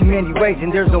protect us in many ways,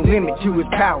 and there's no limit to his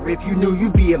power. If you knew,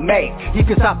 you'd be amazed. He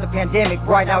can stop the pandemic,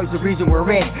 right now he's the reason we're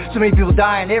in it. So many people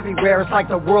dying everywhere, it's like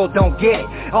the world don't get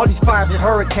it. All these fires and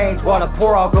hurricanes, while the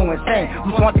poor all go insane.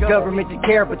 We just want the government to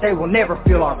care, but they will never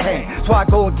feel our pain. So I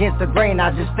go against the grain,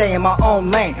 I just stay in my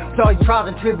own lane. With all these trials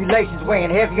and tribulations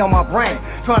weighing heavy on my brain,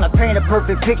 trying to paint a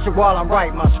perfect picture while I'm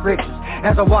writing my scriptures.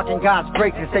 As I walk in God's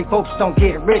grace and stay focused on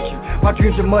getting richer. My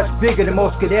dreams are much bigger than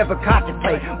most could ever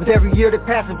contemplate. With every year that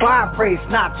passes by, I pray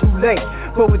it's not too late.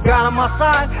 But with God on my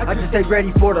side, I just stay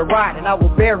ready for the ride, and I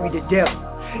will bury the devil.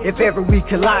 If ever we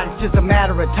collide, it's just a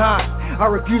matter of time. I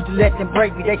refuse to let them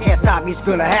break me, they can't stop me, it's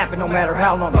gonna happen no matter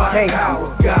how long it takes.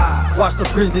 Watch the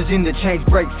prisoners in the chains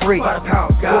break free.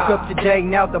 Woke up today,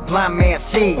 now the blind man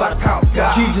sees.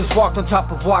 Jesus walked on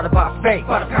top of water by faith.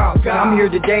 I'm here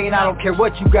today and I don't care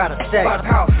what you gotta say.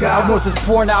 I once was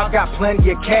poor, now I got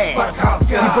plenty of cash.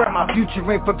 He brought my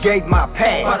future and forgave my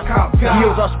past. He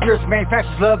heals our spirits,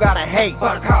 manufactures love out of hate.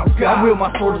 I will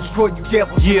my sword destroy you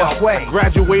devils in my way. I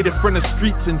graduated from the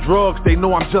streets and drugs, they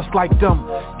know I'm just like them.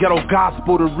 Ghetto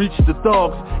gospel to reach the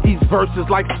thugs. These verses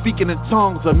like speaking in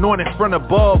tongues, anointed from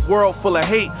above. World full of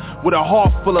hate, with a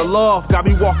heart full of love. Got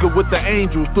me walking with the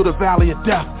angels through the valley of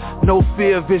death. No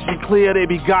fear, vision clear, they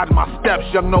be guiding my steps.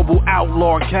 Young noble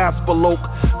outlaw and Casper Loke.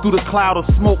 Through the cloud of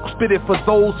smoke, spit it for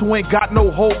those who ain't got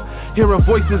no hope. Hearing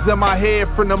voices in my head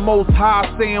from the most high,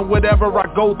 saying whatever I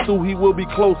go through, he will be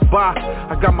close by.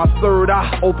 I got my third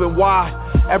eye open wide.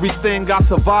 Everything I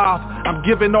survived, I'm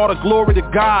giving all the glory to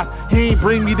God. He ain't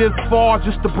bring me this far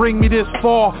just to bring me this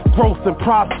far. Growth and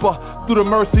prosper through the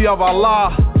mercy of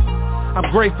Allah.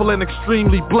 I'm grateful and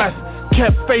extremely blessed.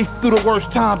 Kept faith through the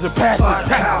worst times and past the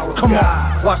test. Come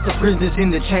on. Watch the prisoners in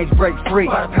the chains break free.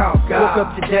 Woke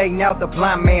up today, now the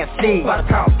blind man sees.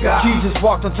 Jesus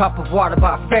walked on top of water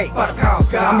by faith.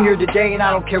 I'm here today and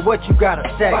I don't care what you gotta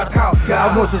say.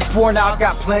 I once was poor, now I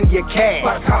got plenty of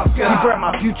cash. He brought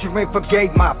my future and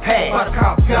forgave my past.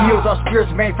 He heals our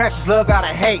spirits, manufactures love out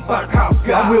of hate.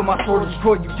 I will my sword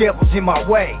destroy you devils in my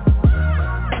way.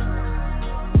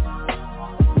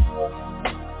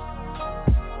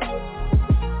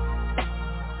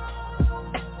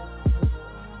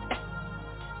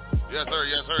 Yes, sir,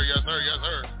 yes, sir, yes, sir, yes,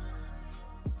 sir.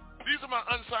 These are my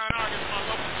unsigned artists, my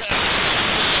local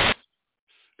cast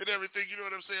and everything, you know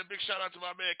what I'm saying? Big shout out to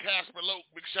my man Casper Loke.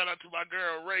 Big shout out to my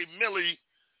girl Ray Millie.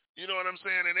 You know what I'm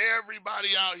saying? And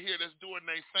everybody out here that's doing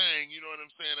their thing, you know what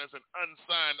I'm saying, as an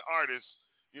unsigned artist.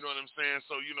 You know what I'm saying?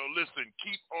 So, you know, listen,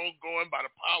 keep on going by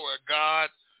the power of God.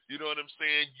 You know what I'm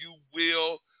saying? You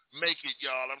will make it,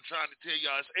 y'all. I'm trying to tell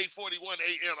y'all, it's 8:41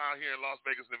 a.m. out here in Las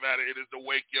Vegas, Nevada. It is the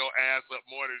Wake Your Ass Up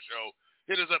Morning Show.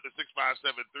 Hit us up at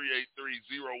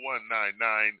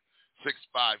 657-383-0199,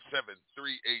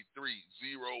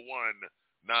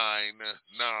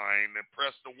 657-383-0199.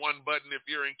 Press the one button if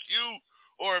you're in queue,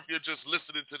 or if you're just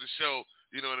listening to the show,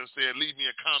 you know what I'm saying, leave me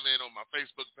a comment on my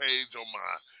Facebook page, on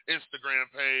my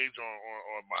Instagram page,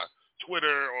 or my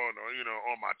Twitter, or you know,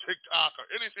 on my TikTok or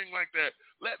anything like that.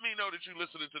 Let me know that you're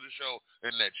listening to the show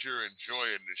and that you're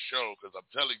enjoying the show, because I'm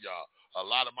telling y'all, a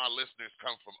lot of my listeners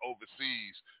come from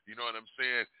overseas. You know what I'm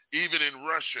saying? Even in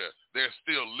Russia, they're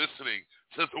still listening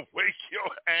to the Wake Your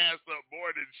Ass Up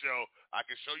Morning Show. I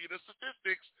can show you the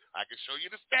statistics. I can show you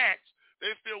the stats.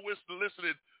 They're still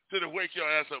listening to the Wake Your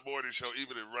Ass Up Morning Show,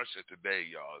 even in Russia today,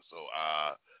 y'all. So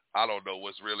I don't know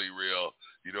what's really real.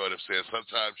 You know what I'm saying?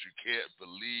 Sometimes you can't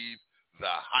believe the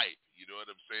hype, you know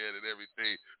what I'm saying, and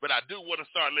everything. But I do want to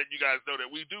start letting you guys know that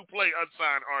we do play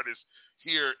unsigned artists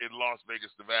here in Las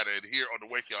Vegas, Nevada, and here on the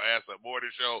Wake Your Ass Up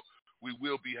Morning Show, we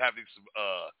will be having some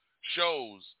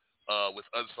shows with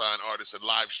unsigned artists and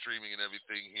live streaming and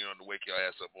everything here on the Wake Your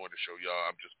Ass Up Morning Show, y'all.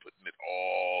 I'm just putting it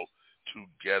all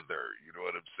together, you know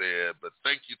what I'm saying? But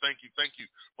thank you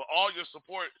for all your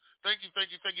support. Thank you for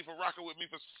rocking with me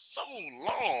for so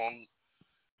long.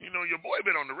 you know, your boy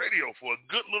been on the radio for a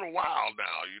good little while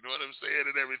now, you know what I'm saying,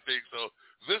 and everything. So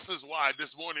this is why this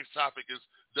morning's topic is,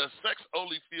 does sex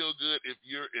only feel good if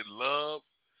you're in love?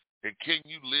 And can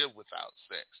you live without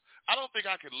sex? I don't think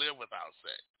I could live without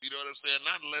sex. You know what I'm saying?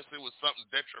 Not unless it was something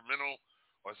detrimental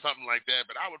or something like that,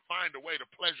 but I would find a way to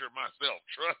pleasure myself.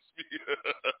 Trust me.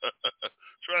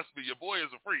 Trust me, your boy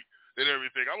is a freak and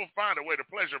everything. I will find a way to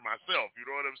pleasure myself, you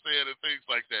know what I'm saying, and things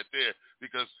like that there,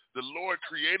 because the Lord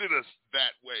created us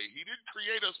that way. He didn't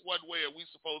create us one way and we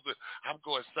supposed to, I'm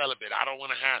going celibate. I don't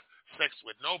want to have sex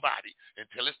with nobody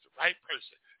until it's the right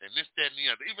person and this, that, and the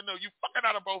other. Even though you fucking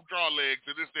out of both draw legs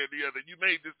and this, that, and the other, you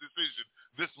made this decision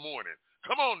this morning.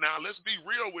 Come on now, let's be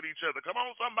real with each other. Come on,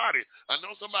 somebody. I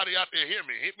know somebody out there hear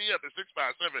me. Hit me up at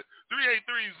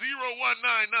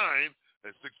 657-383-0199.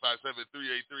 That's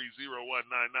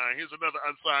 657-383-0199. Here's another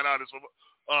unsigned artist from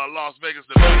Las Vegas,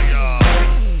 Nevada,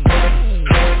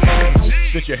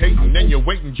 Since you're hating and you're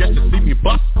waiting just to see me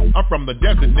bust, I'm from the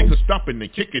desert, niggas stomping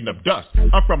and kicking up dust.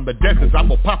 I'm from the desert, I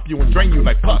will pop you and drain you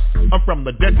like pus. I'm from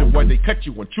the desert where they cut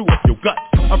you and chew up your guts.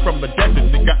 I'm from the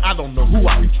desert, nigga, I don't know who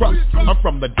I can trust. I'm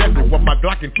from the desert where my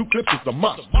Glock and 2 clips is a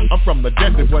must. I'm from the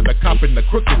desert where the cop and the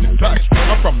crook is in touch.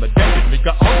 I'm from the desert,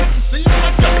 nigga, all you can see is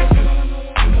my dust.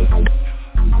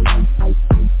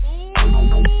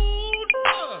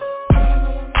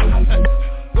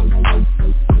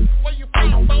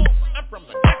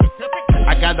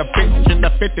 I got a bitch in the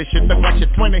 50, she look like she's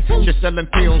 20. She's selling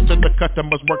pills to the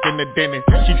customers working the dentist.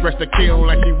 She dressed to kill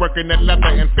like she working at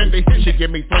Leather and Fendi. She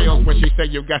give me thrills when she say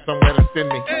you got somewhere to send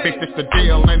me. Bitch, it's the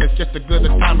deal and it's just as good a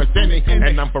time as any.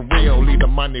 And I'm for real, leave the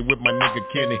money with my nigga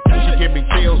Kenny. She give me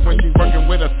chills when she working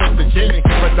with her sister Jenny.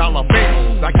 For dollar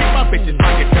bills, I keep my bitches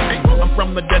pocket to me. I'm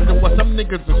from the desert where some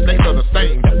niggas and snakes are the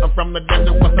same. I'm from the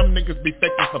desert where some niggas be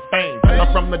faking for fame.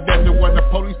 I'm from the desert where the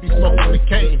police be smoking the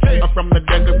cane. I'm from the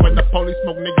desert where the police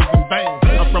smoke niggas in vain.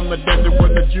 I'm from the desert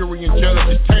where the jury and judge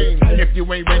is tame. If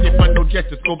you ain't ready for no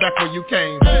justice, go back where you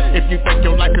came. If you think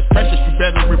your life is precious, you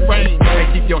better refrain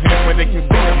and keep your hands where they can see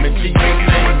them in Jesus'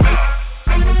 name.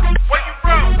 Where you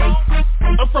from, bro?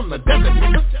 I'm from the desert,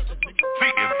 nigga. See,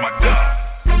 it's my dust.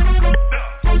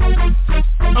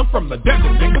 I'm from the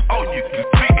desert, nigga. All you can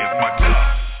see is my dust.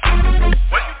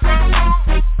 Where you from, bro?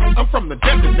 I'm from the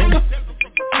desert, nigga.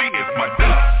 See, it's my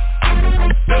dust.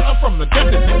 I'm from the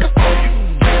desert, nigga.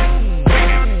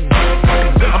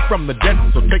 I'm from the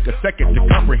desert, so take a second to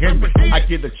comprehend me. I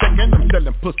get a check and I'm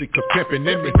selling pussy cause pimpin'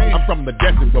 in me. I'm from the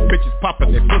desert where bitches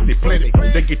poppin' their pussy plenty.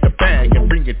 They get the bag and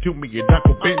bring it to me and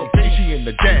Uncle Benny. She in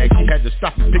the Jag, she had to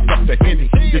stop and pick up the Henny.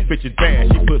 This bitch is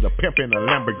bad, she put a pimp in a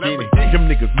Lamborghini. Them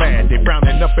niggas mad, they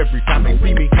frowning up every time they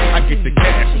see me. I get the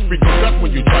cash, it's freaking dust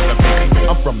when you try to beat me.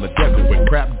 I'm from the desert with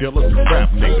crap dealers and trap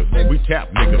niggas. We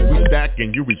tap niggas, we stack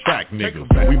and you retract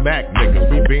niggas. We Mac niggas,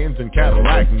 we Benz and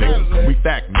Cadillac niggas. We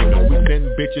stack niggas, we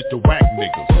send bitches to whack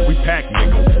niggas. We pack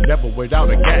niggas, never without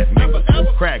a gat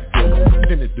niggas. Crack dealers,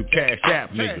 send it through Cash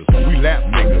App niggas. We lap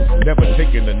niggas, never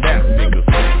taking a nap niggas.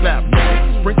 Slap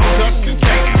niggas, sprinkle dust and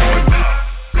change.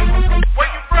 Where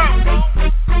you from, bro?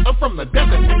 I'm from the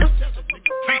desert, nigga.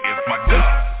 See, it's my dust.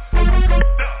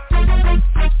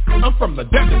 I'm from the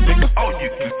desert, nigga. All you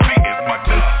can see is my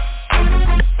dust.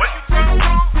 Where you from, bro?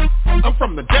 I'm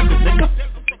from the desert, nigga.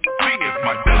 See, it's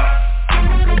my dust.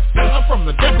 I'm from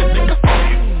the desert, nigga.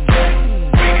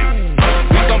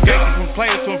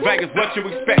 Players from Vegas, what you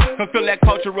expect? Come feel that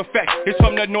culture effect. It's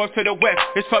from the north to the west.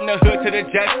 It's from the hood to the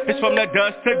jet. It's from the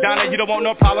dust to Donna. You don't want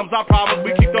no problems, our problems.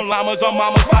 We keep them llamas on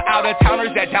mamas. For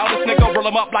out-of-towners that doubt us, nigga. Roll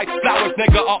them up like flowers,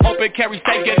 nigga. Or open carry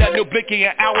steak. Get a new blicky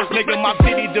in hours, nigga. My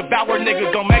city devour,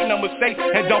 niggas. Don't make no mistake.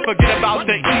 And don't forget about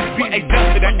the EPA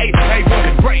to the A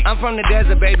great. I'm from the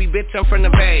desert, baby. Bitch, I'm from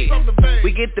the Bay.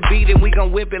 We get the beat and we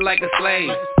gon' whip it like a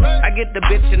slave. I get the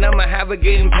bitch and I'ma have her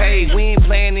getting paid. We ain't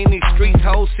playing in these streets,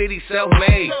 whole city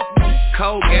self-made.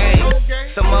 Cold game,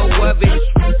 some more of it.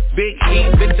 Big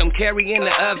heat, bitch, I'm carrying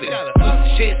the oven.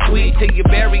 Shit sweet till you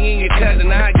burying your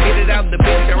cousin. I get it out the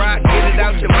bitch or I get it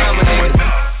out your mama, nigga.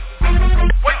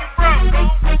 Where you from, bro?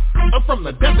 I'm from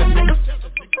the desert, nigga.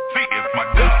 See, it's my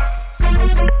dust.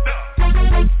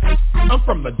 I'm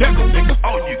from the desert, nigga.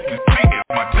 All you can see is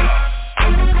my dust.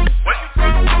 Where you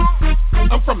from, bro?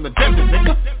 I'm from the desert,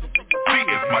 nigga. See,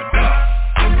 it's my dust.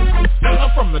 I'm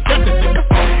from the desert, nigga.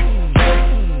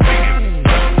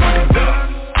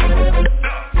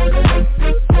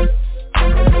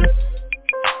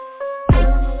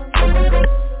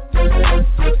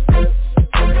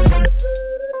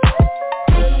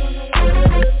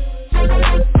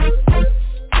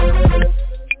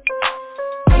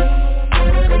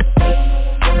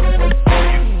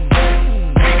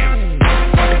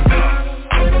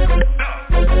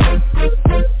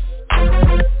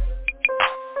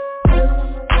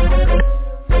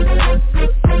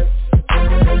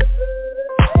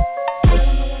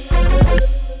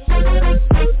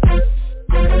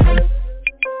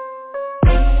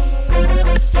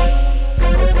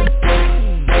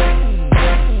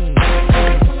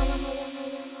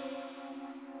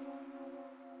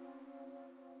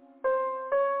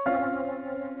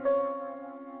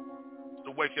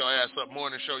 your ass up.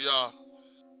 Morning show, y'all.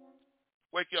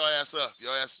 Wake your ass up.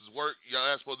 Your ass is work. Your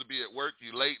ass supposed to be at work.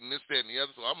 You late and this, that, and the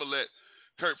other. So I'm going to let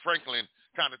Kurt Franklin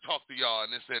kind of talk to y'all and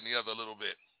this, that, and the other a little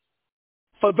bit.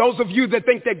 For those of you that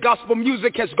think that gospel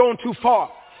music has gone too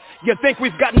far, you think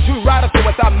we've gotten too radical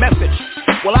with our message.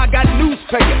 Well, I got news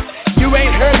for you. You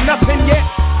ain't heard nothing yet.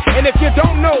 And if you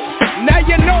don't know, now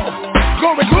you know.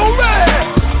 Glory, glory!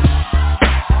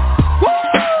 Woo!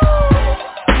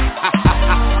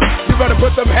 You better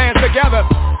put them hands together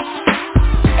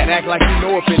and act like you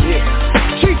know up in here.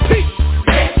 GP!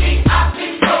 Lately I've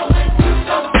been going through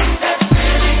something that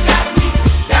really got me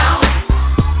down.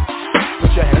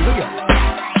 Put your hands together.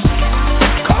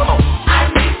 Come on. I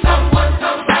need someone,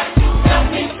 somebody to help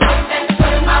me come and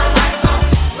turn my life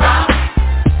around.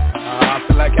 I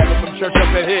feel like having some church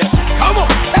up in here. Come on.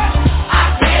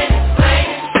 I can't explain.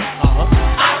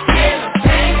 I can't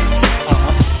obtain.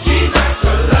 Jesus,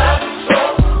 your love is so,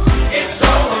 it's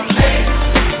so amazing.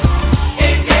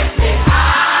 It gets me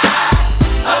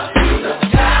high up to the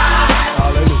sky.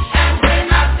 Hallelujah. And when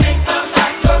I think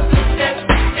about your goodness,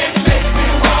 it makes me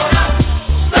wanna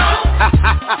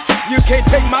You can't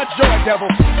take my joy, devil.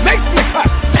 Makes me clap.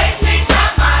 Makes me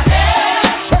clap my head.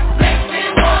 Makes me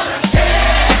wanna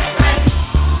dance.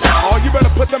 Oh, you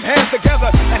better put them hands together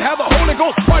and have the Holy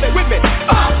Ghost party with me.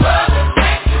 My brother,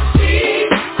 can't you see?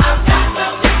 I've got the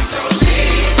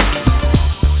victory.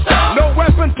 No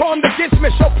weapon formed against me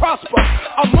shall prosper.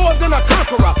 I'm more than a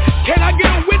conqueror. Can I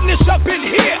get a witness up in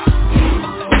here?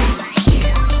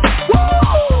 Woo!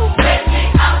 Lately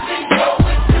I've been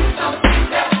going through something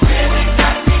that really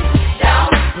got me down.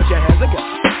 Put your hands together.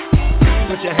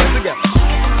 Put your hands together.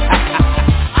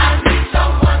 I need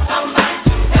someone, somebody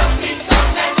to help me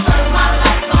come and turn my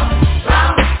life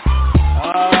around.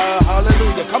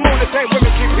 Hallelujah. Come on and say with me,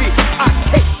 GP. I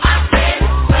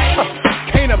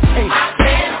can't obtain.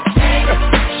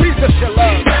 Jesus, your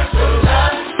love.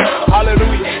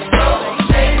 Hallelujah.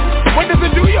 What does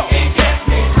it do, y'all?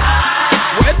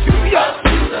 Where to, y'all?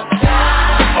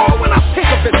 Oh, when I think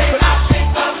of it.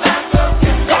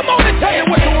 Come on and tell you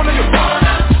what you want to do.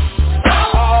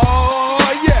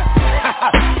 Oh, yeah.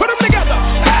 Put them together.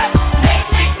 Make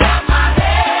me clap my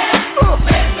hands.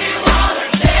 Make me wanna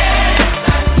dance.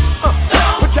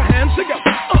 Put your hands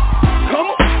together. Come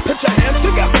on. Put your hands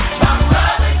together. My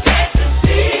brother, can't you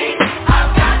see? I've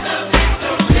got the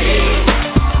victory.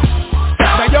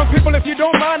 Now, young people, if you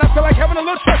don't mind, I feel like having a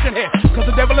little church in here. Because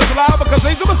the devil is alive, because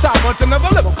he's a Messiah, but to never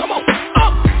live him. Come on.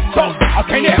 So,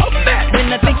 can you help that?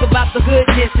 When I think about the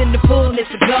goodness and the fullness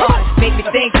of God, make me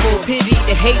thankful, pity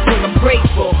the hateful, I'm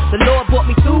grateful. The Lord brought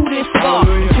me through this far.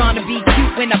 I'm trying to be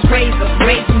cute when I praise him,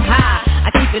 raise him high.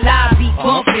 I keep it live, beat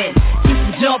bumping, keep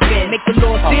him jumping, make the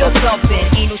Lord feel something.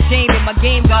 Ain't no shame in my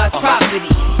game, God's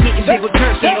property. Hitting big with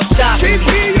church, ain't no stopping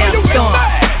me. Now I'm gone.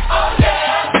 Oh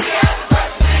yeah, we have the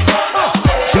blessing.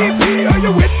 GP, are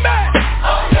you with me?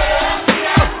 Oh yeah, we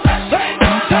have the blessing.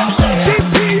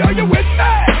 GP, are you with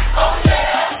me? Oh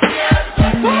yeah, we have the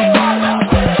blessing.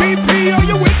 GP, are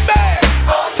you with me?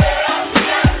 Oh yeah, we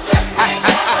have the blessing.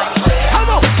 Come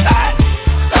on.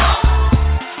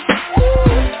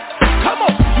 Come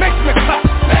on, make me clap.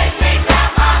 Make me clap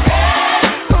my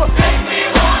hands. Make me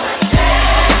wanna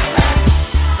dance.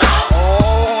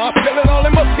 Oh,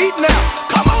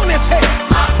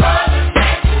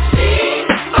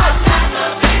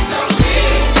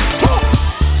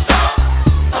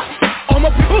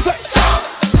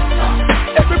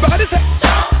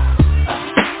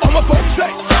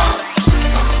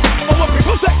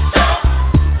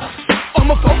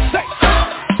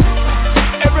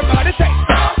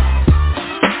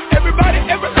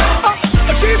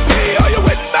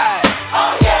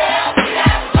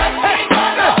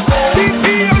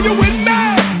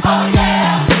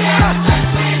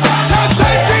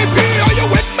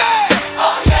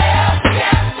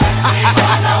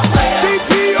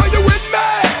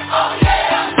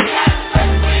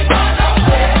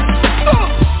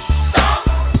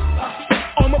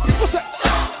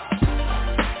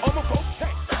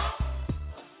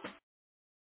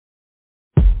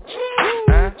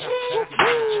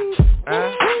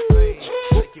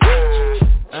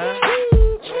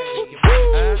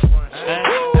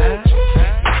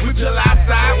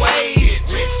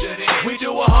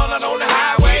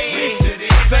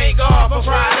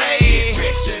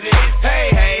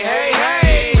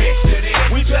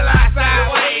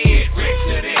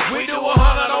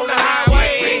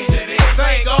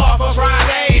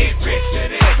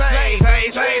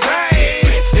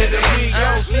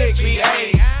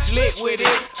 with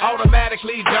it.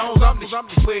 Automatically Jones, I'm the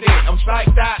with it. I'm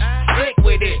psyched out, slick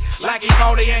with it. Like he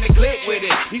 40 and he click with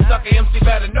it. He sucker MC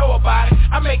better know about it.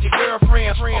 I make your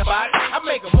girlfriend about it. I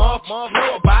make a mom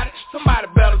know about it. Somebody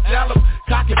better tell him.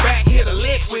 Cock it back, hit a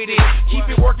lick with it. Keep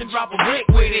it working, drop a brick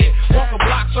with it. Walk a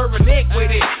block, serve a nick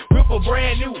with it. Rip a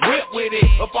brand new whip with it.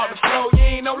 Up on the floor, you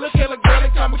ain't no look killer girl,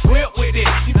 it come equipped with it.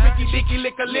 She freaky dicky,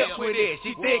 lick her lip with it.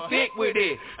 She thick with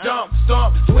it. Jump,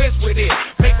 stomp, twist with it.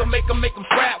 Make 'em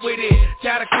scrap with it.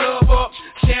 Tie the club up,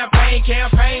 champagne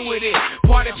campaign with it.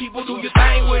 Party people do your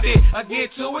thing with it. I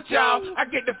get to it, y'all. I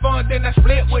get the fun, then I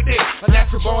split with it. A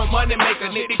natural born money make a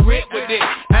nitty grit with it.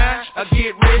 I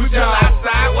get rich, y'all.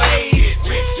 Sideways.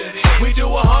 We do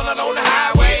 100 on the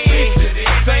highway.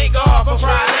 Thank God for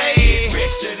Friday.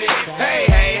 Hey.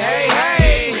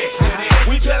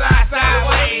 We chill out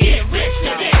sideways. We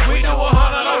do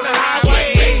 100 on the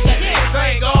highway.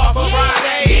 Thank God for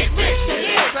Friday.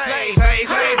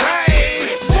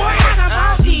 Boy, I'm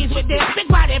all these with this. Big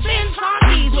body Benz on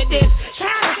these with this.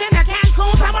 Paris in the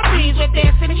Cancun, I'm a breeze with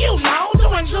this. And you know,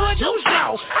 doing good, do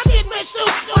show. I get rich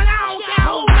too, and I don't care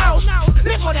who knows.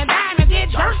 Nickel and diamond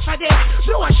did dirt for this.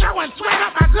 Do a show and sweat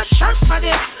up a good shirt for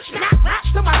this. Snap rap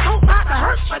to my soap out the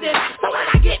hurt for this. So when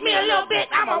I get me a little bit,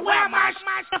 I'ma wear my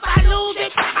smash. If I lose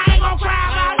it, I ain't gon' cry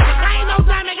about it. I ain't no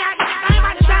dummy, I ain't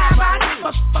about to die about it.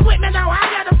 But with me though, I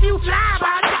got a few fly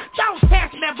about it. Don't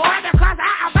test me, boy, because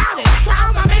I about it. So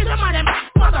all my major money,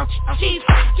 keep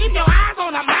your eyes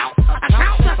on the mouth.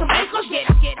 Account to some acres,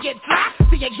 get fly.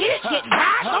 So you get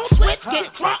by, don't switch,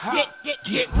 get drunk,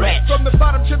 get rich. From the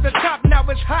bottom to the top, now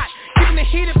it's hot. Even the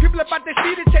heated people about to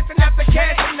see it, chasing after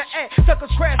cash in the air. Suckers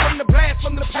crash from the blast,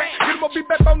 from the plant. You won't be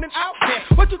back on and out there.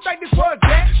 What you think this was,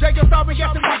 Jack? Drag your sorry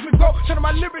ass and watch me grow. Turn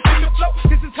my lyrics in the flow.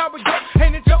 This is how it go.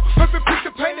 Ain't it dope? Perfect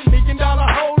picture painted. $1 million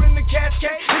hole in the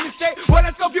cascade. And you say, well,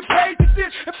 let's go get paid to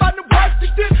this. If I knew what to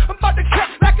this, I'm about to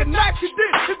cut like a knife to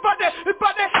this. It's about that,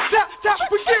 top,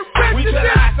 we get rich we to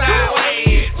this.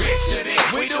 Sideways.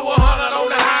 We do 100 on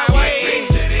the highway.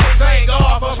 Thank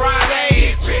God for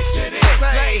Friday.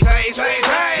 Say.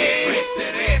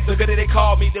 The video they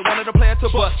called me, they wanted a plan to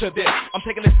bust to this. I'm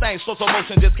taking this thing, slow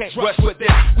motion, just can't rush with this.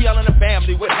 We all in the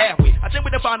family, what have we? I think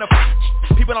we done found a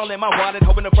people don't let my wallet,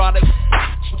 hoping the product.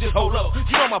 Just hold up, you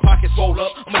know my pocket's roll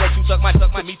up. I'ma let you suck my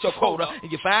meet your quota.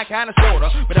 And you find kinda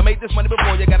sorta, but I made this money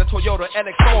before you got a Toyota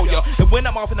LX for ya. And when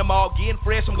I'm off in the mall, getting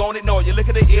fresh, I'm gonna ignore you. Look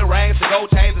at the earrings, the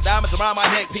gold chains, the diamonds around my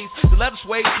neck piece, the leather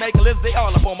suede, snake and lizards, they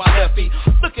all up on my left feet.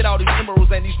 Look at all these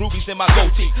emeralds and these rubies in my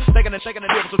goatee. Taking the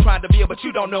difference of trying to be, but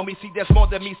you don't know me. See, that's more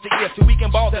than meets the ear. So we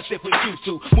can ball that shit we used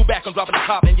to. Move back, I'm dropping the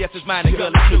top, and yes, it's mine and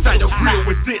girl, it's new. Sign up real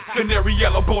with this, canary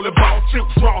yellow, bowling ball, silk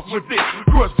draws with this.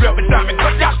 Cross velvet diamond,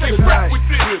 but y'all can't rap with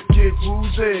this. Get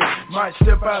woozy, might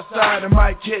step outside and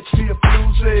might catch me a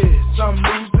floozy. Some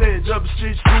lose edge, up the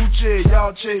streets Gucci.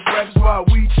 Y'all chase rappers while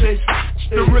we chase.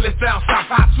 The realest sound South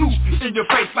High too, in your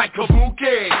face like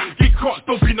kabuki. Get caught,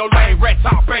 don't be no lame rat,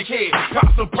 top bankhead.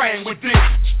 Pop some brain with this.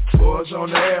 Boys on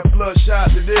the air, flush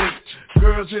out to this.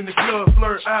 Girls in the club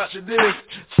flirt out to this.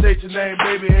 State your name,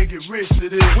 baby, and get rich to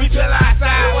this. We chill out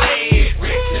sideways.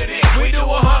 We do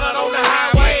 100 on the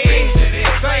highway.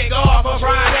 Thank God for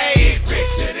Friday.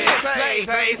 Say.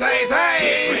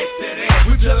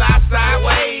 We chill out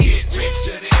sideways.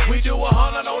 We do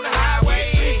 100 on the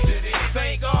highway.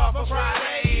 Thank God for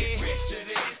Friday.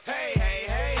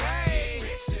 Hey.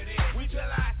 We chill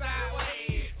out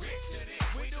sideways.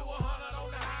 We do 100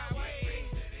 on the highway.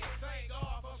 Thank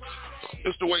God for Friday.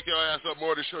 It's to wake your ass up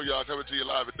more to show y'all coming to you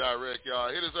live and direct,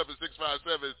 y'all. Hit us up at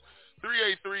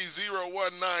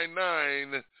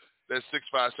 657-383-0199. That's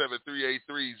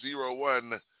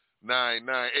 657-383-0199.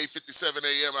 8:57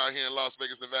 a.m. out here in Las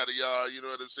Vegas, Nevada, y'all. You know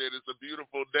what I'm saying? It's a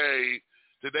beautiful day.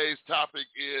 Today's topic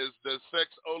is, does sex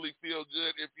only feel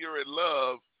good if you're in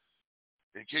love?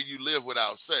 And can you live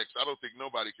without sex? I don't think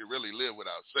nobody can really live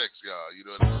without sex, y'all. You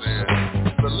know what I'm saying?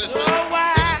 But listen. Oh,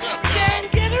 I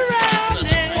can't get around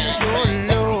it.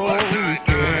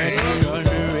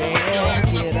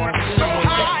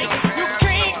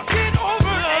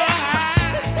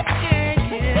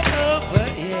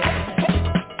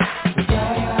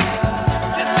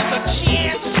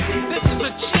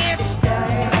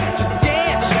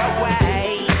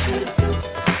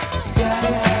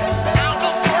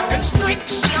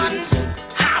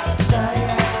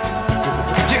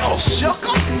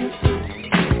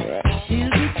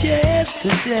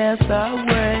 Dance our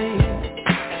way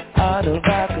out of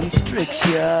our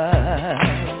constriction.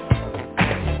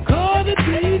 Gonna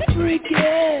be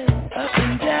freaking up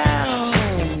and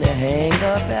down the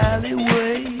hang-up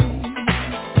alleyway.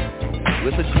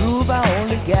 With a groove I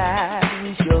only got,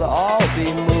 we shall all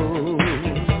be moved.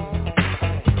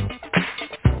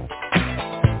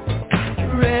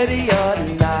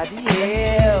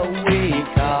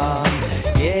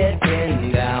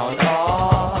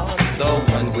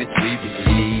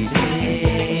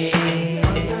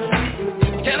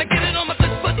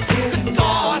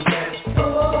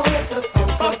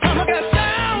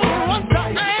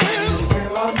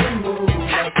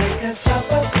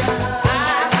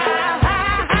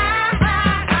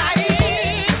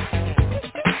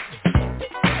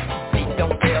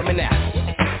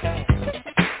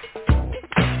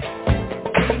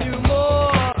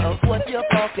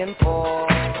 looking for.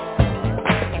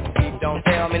 Don't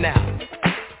tell me now.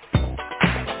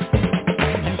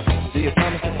 Do you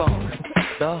promise the funk?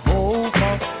 The whole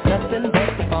funk, nothing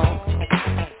but the funk.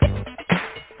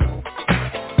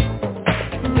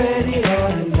 Ready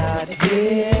or not,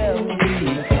 here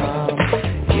we come.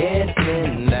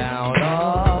 Getting down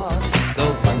on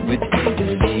the funk with me,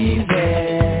 believe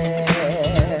it.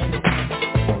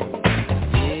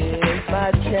 Here's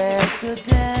my chance to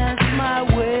dance my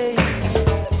way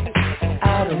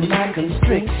out of my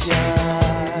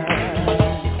constriction.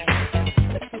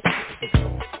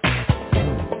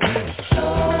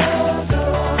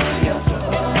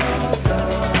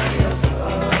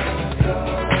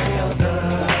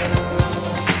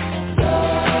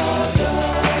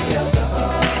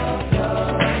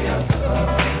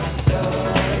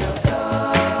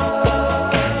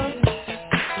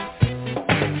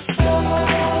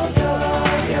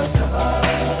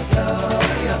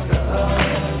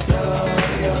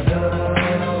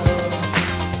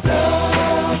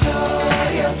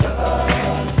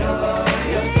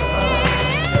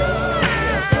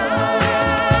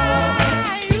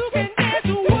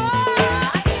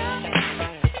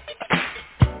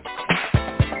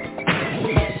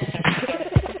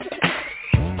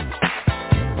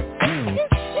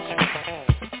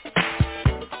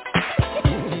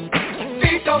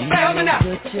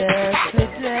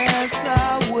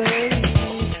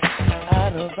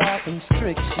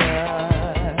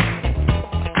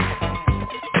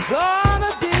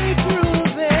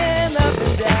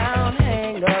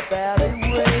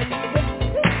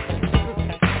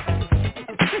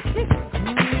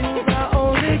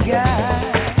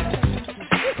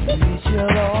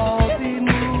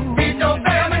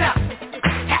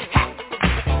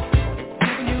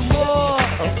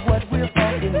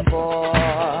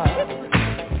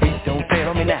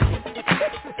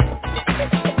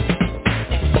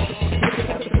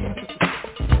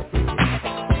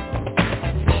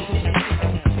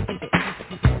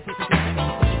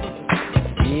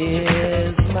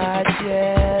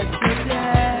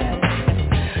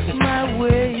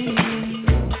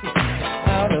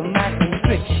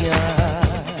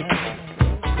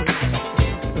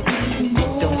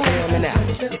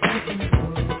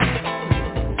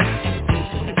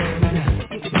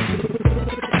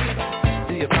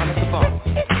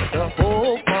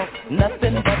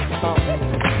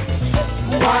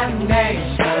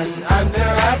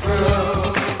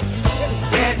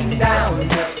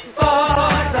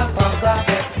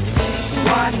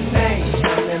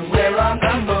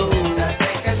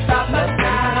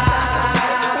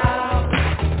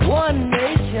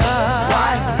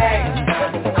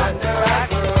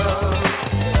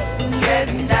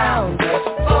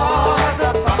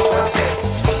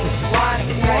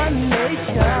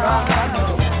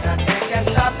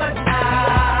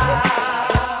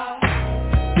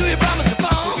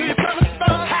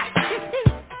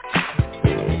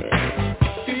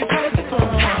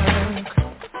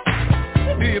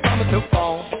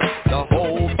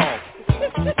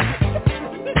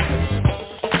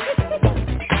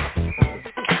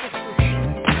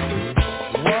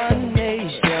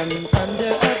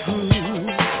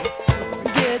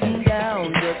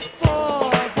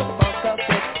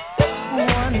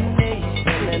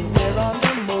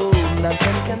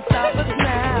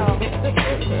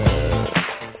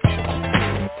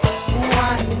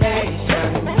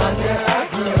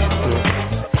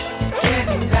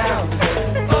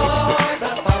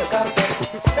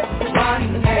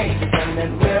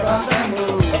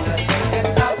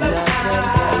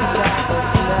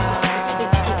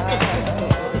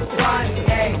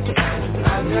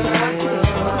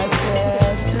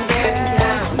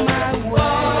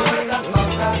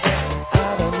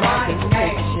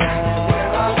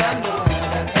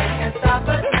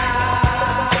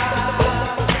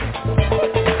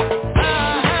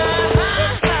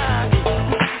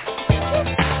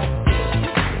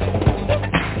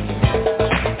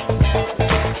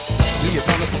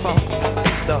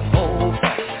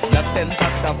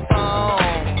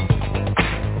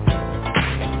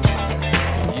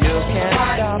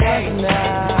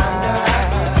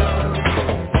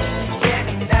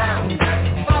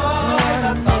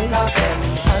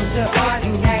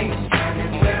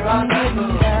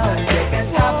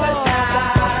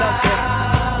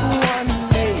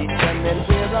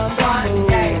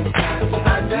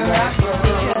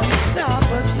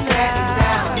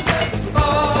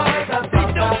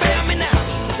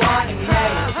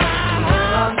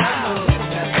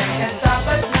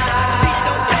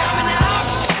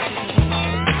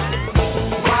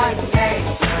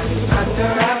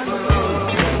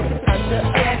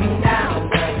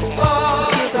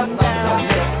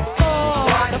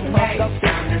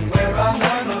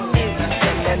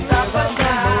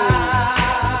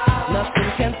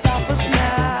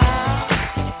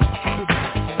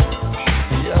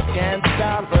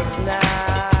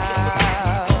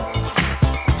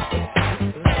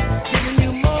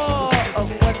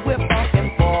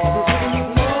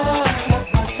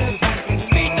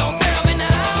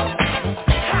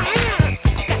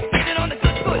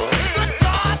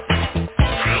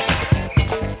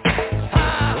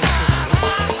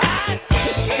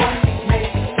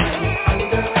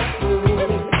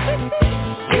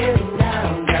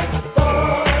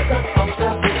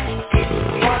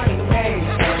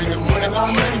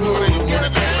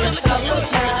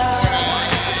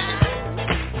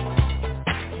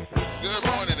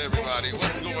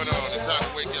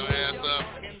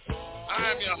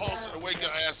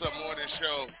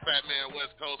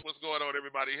 What's going on,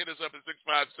 everybody? Hit us up at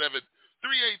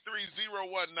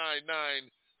 657-383-0199.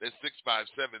 That's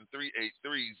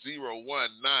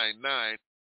 657-383-0199.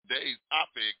 Today's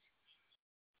topic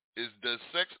is, does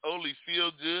sex only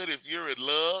feel good if you're in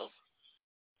love?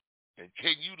 And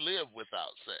can you live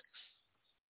without sex?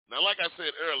 Now, like I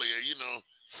said earlier,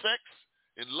 sex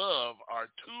and love are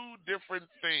two different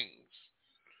things.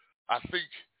 I think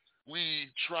we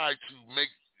try to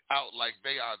make out like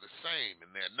they are the same,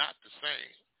 and they're not the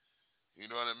same. You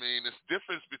know what I mean? There's a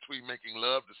difference between making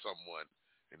love to someone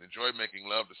and enjoy making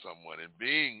love to someone and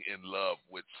being in love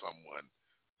with someone.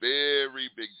 Very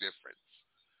big difference.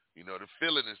 The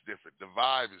feeling is different. The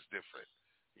vibe is different.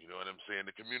 You know what I'm saying?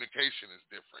 The communication is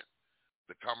different.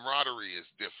 The camaraderie is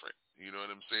different. You know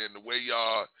what I'm saying? The way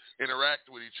y'all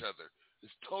interact with each other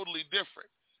is totally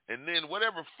different. And then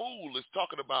whatever fool is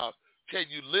talking about, can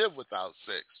you live without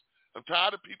sex? I'm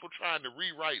tired of people trying to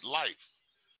rewrite life.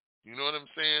 You know what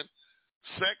I'm saying?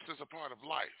 Sex is a part of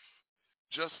life,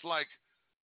 just like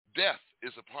death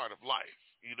is a part of life.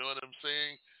 You know what I'm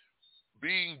saying?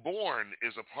 Being born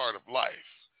is a part of life.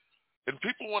 And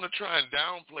people want to try and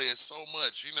downplay it so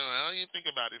much. All you think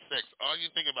about is sex. All you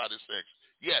think about is sex.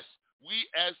 Yes, we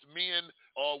as men,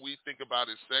 all we think about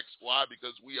is sex. Why?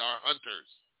 Because we are hunters.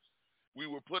 We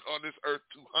were put on this earth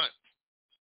to hunt.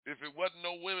 If it wasn't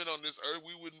no women on this earth,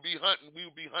 we wouldn't be hunting. We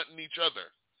would be hunting each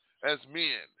other as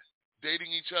men,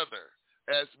 dating each other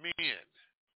as men.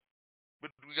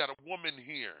 But we got a woman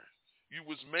here. You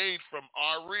was made from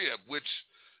our rib, which,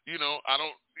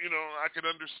 I can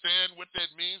understand what that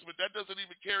means, but that doesn't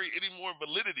even carry any more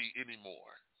validity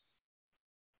anymore.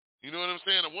 You know what I'm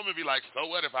saying? A woman be like, so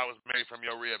what if I was made from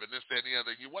your rib and this, that, and the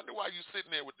other? You wonder why you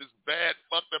sitting there with this bad,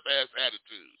 fucked up ass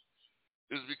attitude.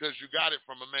 It's because you got it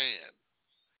from a man.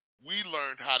 We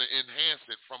learned how to enhance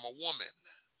it from a woman.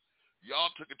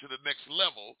 Y'all took it to the next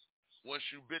level once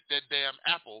you bit that damn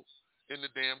apple in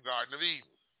the damn Garden of Eden.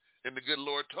 And the good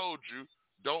Lord told you,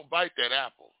 don't bite that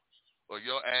apple or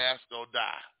your ass gonna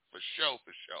die. For sure,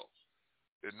 for sure.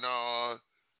 And no,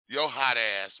 your hot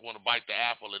ass want to bite the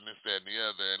apple and this, that, and the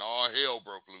other, and all hell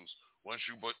broke loose once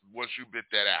you bit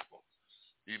that apple.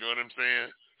 You know what I'm saying?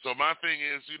 So my thing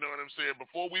is, you know what I'm saying,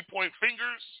 before we point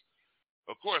fingers,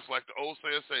 of course, like the old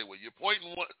saying say, when you're pointing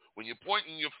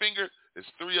your finger, there's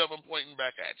three of them pointing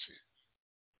back at you.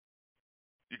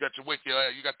 You got to wake your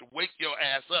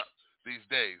ass up these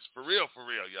days. For real,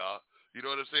 y'all. You know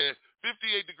what I'm saying?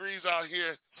 58 degrees out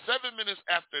here, 7 minutes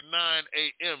after 9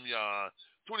 a.m., y'all.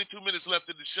 22 minutes left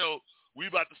in the show. We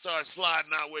about to start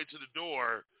sliding our way to the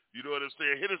door. You know what I'm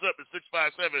saying? Hit us up at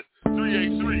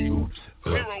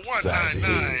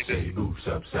 657-383-0199. Say oops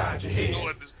upside your head.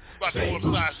 About to go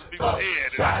upside some people's head.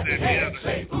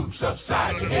 Say oops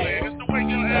upside your head. It's the Wake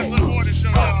Your Ass Up morning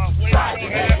show, y'all. Wake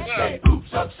your ass up. Say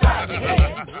oops upside your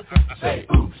head. Say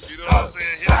oops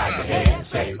upside your head.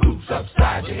 Say oops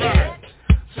upside your head.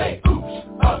 Say oops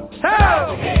upside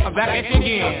your head. I'm back at you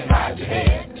again.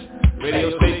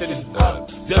 Radio station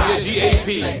WGAP.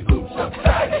 Say oops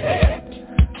upside your head.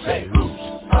 Say oops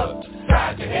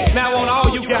upside your head. Now on all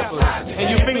you gappers and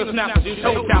you finger snappers, you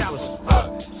toe tappers,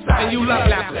 and you love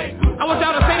lappers, I want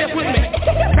y'all to say this with me.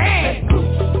 Bang!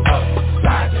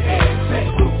 Upside your head. Say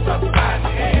oops upside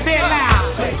your head. Say it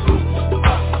loud. Say oops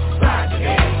upside your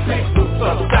head. Say oops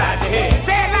upside your head.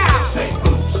 Say it loud. Say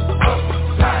oops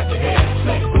upside your head.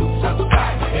 Say oops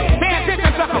upside your head. Pay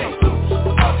attention, sucker. Say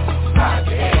oops upside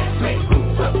your head. Say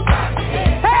oops upside your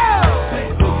head. Say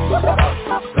oops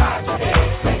upside your head.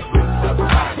 Say oops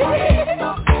upside your head. Say oops upside your head.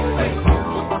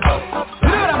 You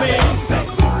know what I mean?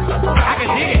 I can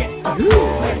dig it.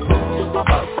 Say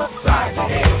oops upside your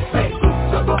head. Say oops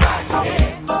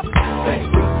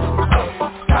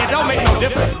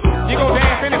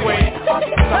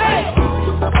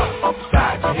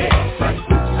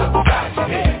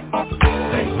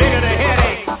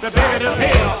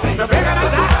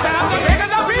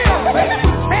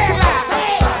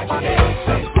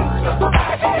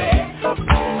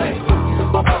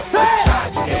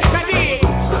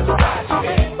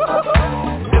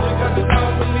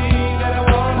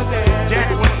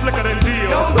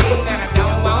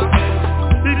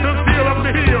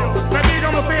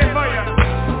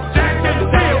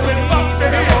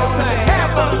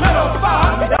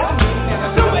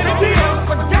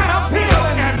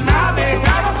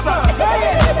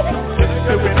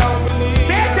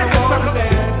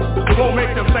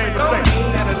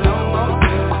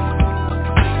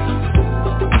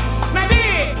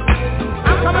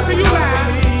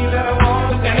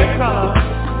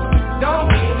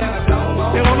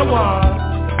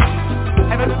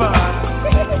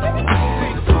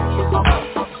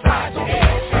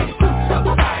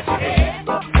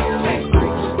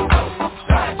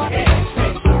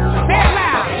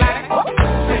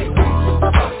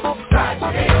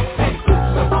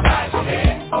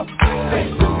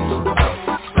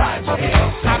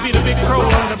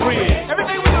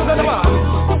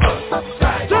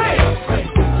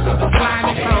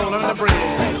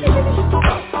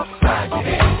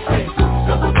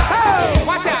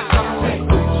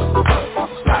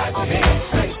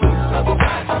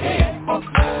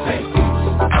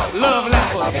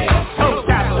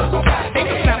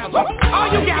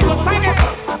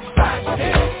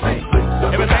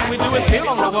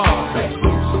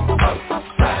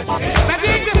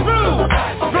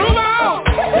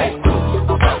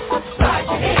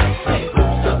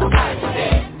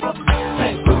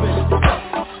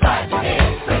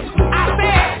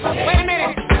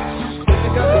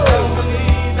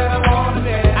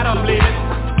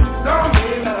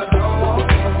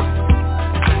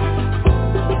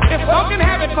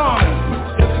California.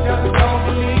 Just because I don't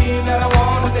believe that I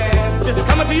wanna dance. Just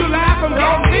coming to you live from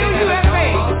Gainesville,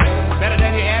 USA. Better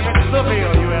than your average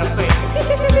Seville, USA.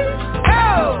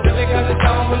 Oh! Just because I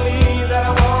don't believe that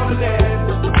I wanna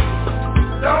dance.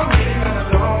 Don't mean that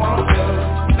I don't want to.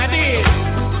 Now this.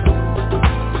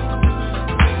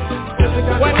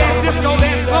 Well, that disco,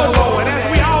 that slow-mo, and as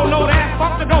we all know, that's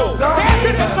fuck the gold. Dance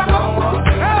it, sucker.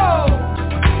 Oh!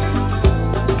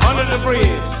 Under the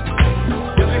bridge.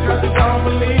 Just because I don't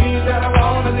believe that I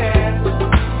wanna dance.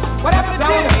 What happened to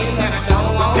Deal?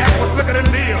 Jack was looking at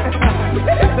Deal.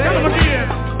 Tell him again.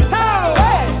 Oh!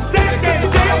 Jack and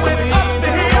Deal went up the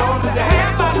hill.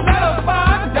 Had my little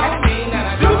fun. Do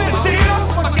me Deal,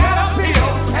 forget a pill.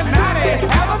 And now they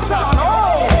have a son.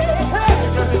 Oh!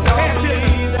 Can't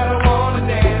believe that I wanna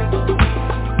dance.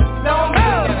 Don't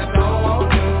mean that I don't want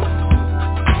to.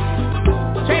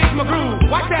 Change my groove.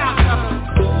 Watch out.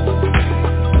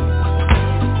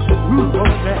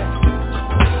 What's that?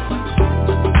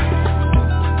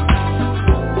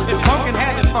 It's Pumpkin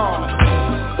Hatchet song.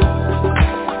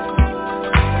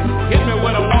 Hit me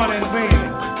with a warning thing.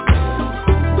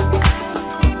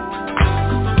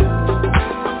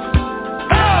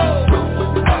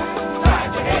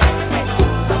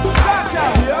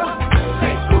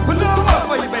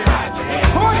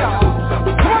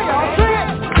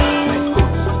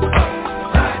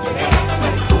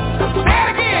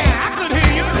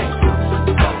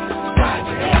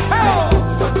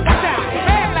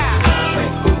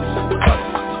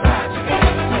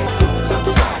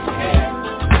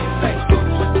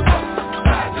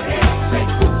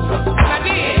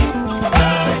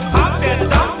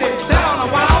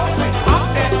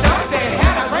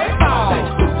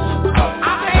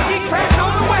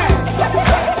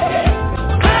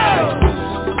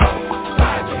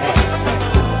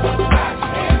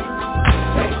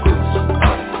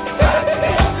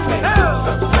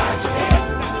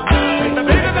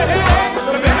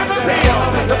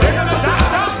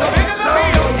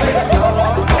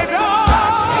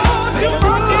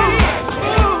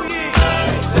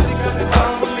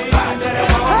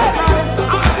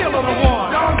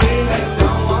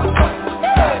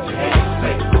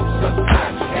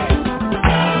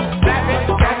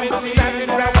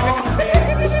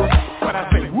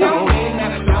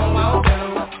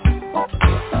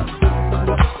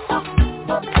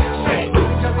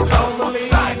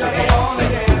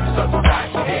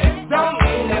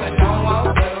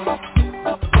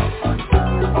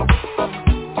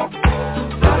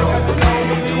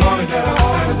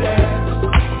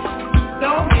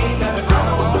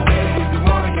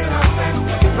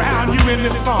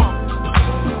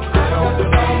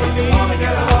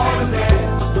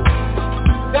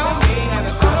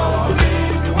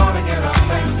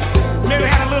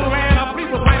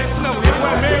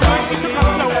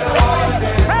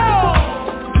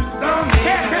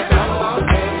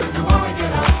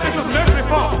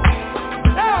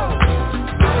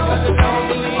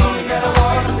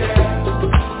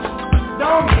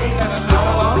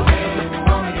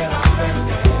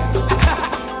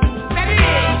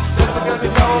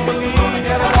 Don't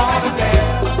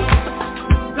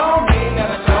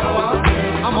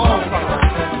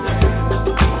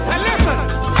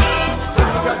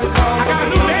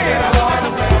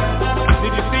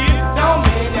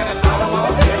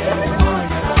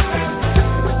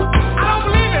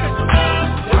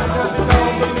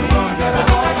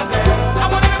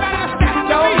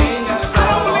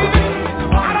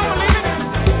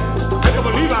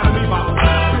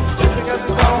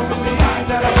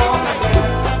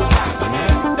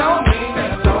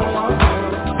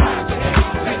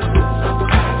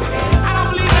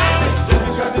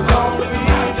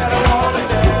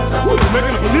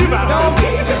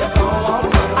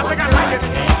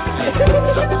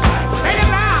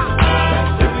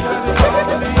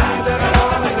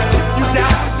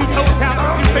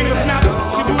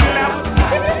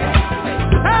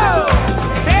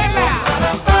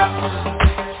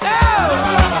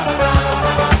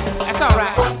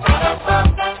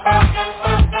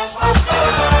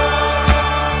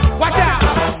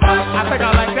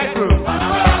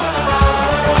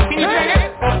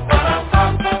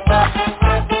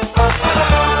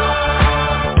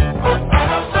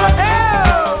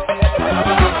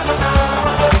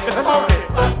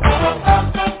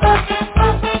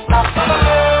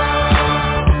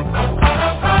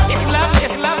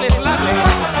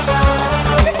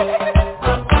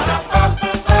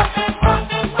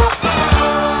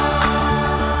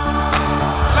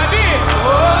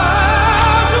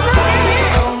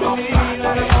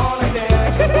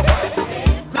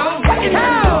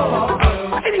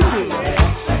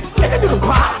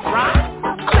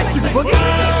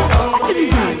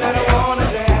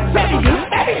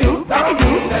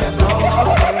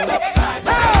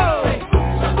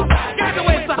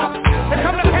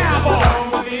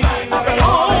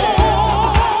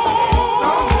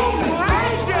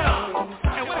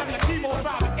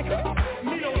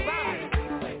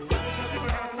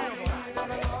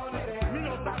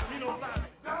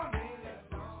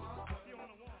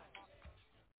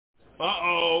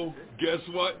Guess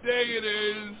what day it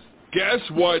is?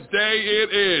 Guess what day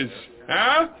it is?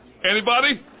 Huh?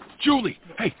 Anybody? Julie,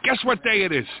 hey, guess what day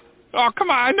it is? Oh,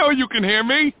 come on, I know you can hear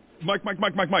me. Mike.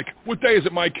 What day is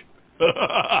it, Mike?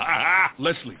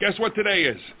 Leslie, guess what today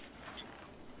is?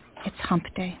 It's hump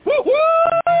day.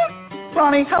 Woo-hoo!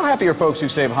 Ronnie, how happy are folks who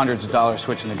save hundreds of dollars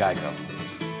switching to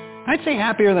Geico? I'd say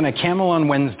happier than a camel on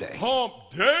Wednesday. Hump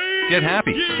day! Get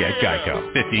happy. Yeah! Get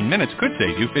Geico. 15 minutes could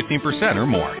save you 15% or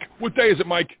more. What day is it,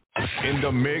 Mike? In the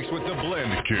mix with the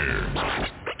Blend Kid.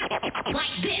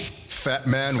 Like this. Fat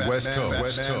Man West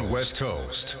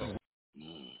Coast.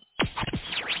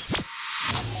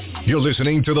 You're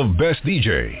listening to the best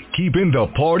DJ, keeping the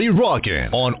party rocking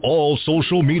on all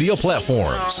social media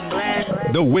platforms.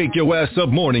 The Wake Your Ass Up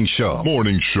Morning Show. My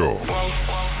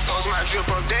drip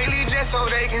up daily just so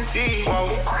they can see.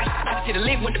 I see the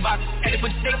link with the box, had to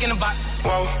put the stick in the box.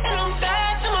 And I'm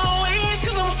back to my ways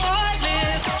 'cause I'm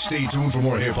heartless. Stay tuned for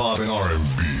more hip hop and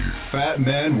R&B. Fat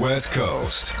Man West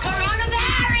Coast.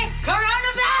 Coronavirus,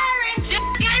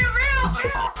 just get real.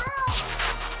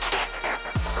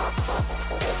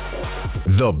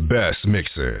 The best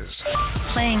mixes.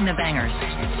 Playing the bangers.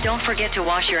 Don't forget to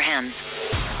wash your hands.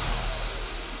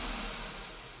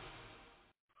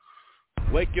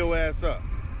 Wake your ass up.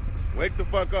 Wake the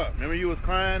fuck up. Remember you was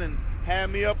crying and had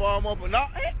me up all morning? No,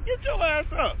 hey, get your ass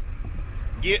up.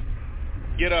 Get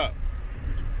up.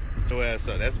 Get your ass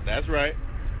up. That's right.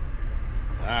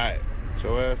 All right. Get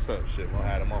your ass up. Shit, we'll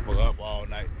have the motherfucker up all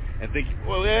night and think,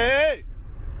 well, hey,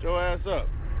 get your ass up.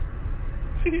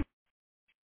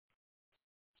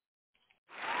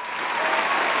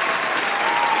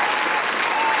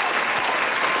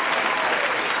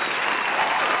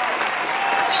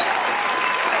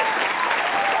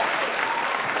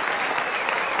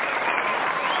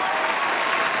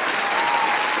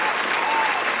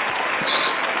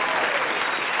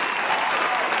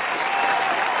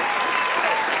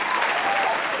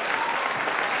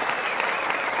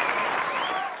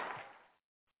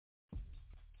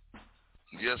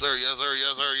 Yes, sir.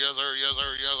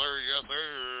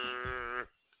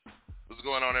 What's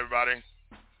going on, everybody?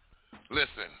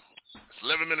 Listen, it's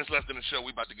 11 minutes left in the show.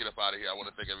 We about to get up out of here. I want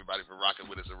to thank everybody for rocking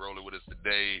with us and rolling with us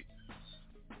today.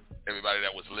 Everybody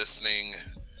that was listening,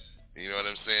 you know what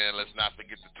I'm saying? Let's not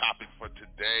forget the topic for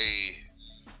today.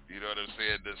 You know what I'm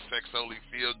saying? Does sex only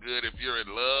feel good if you're in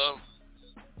love?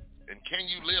 And can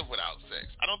you live without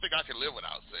sex? I don't think I can live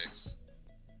without sex.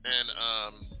 And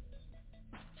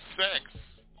sex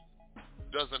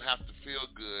doesn't have to feel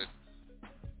good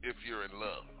if you're in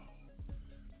love.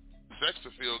 Sex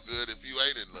will feel good if you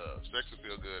ain't in love. Sex will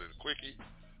feel good in a quickie.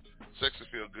 Sex will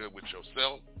feel good with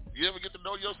yourself. You ever get to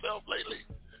know yourself lately?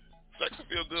 Sex will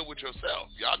feel good with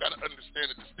yourself. Y'all got to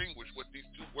understand and distinguish what these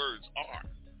two words are.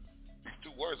 These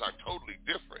two words are totally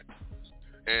different.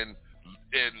 And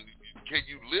can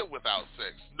you live without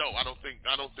sex? No, I don't think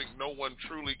no one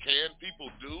truly can.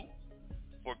 People do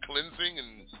for cleansing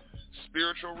and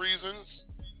spiritual reasons.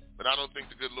 But I don't think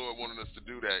the good Lord wanted us to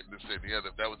do that and this and the other.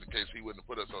 If that was the case, he wouldn't have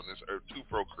put us on this earth to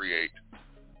procreate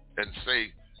and say,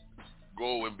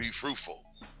 go and be fruitful.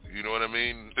 You know what I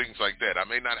mean? Things like that. I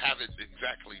may not have it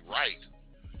exactly right,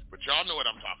 but y'all know what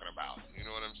I'm talking about. You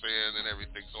know what I'm saying? And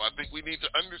everything. So I think we need to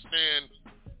understand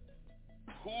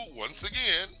who, once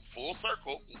again, full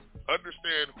circle,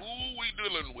 understand who we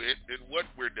dealing with and what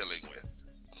we're dealing with.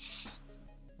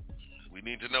 We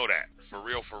need to know that. For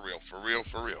real.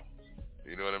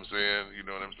 You know what I'm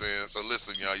saying? So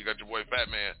listen, y'all, you got your boy Fat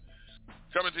Man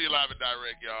coming to you live and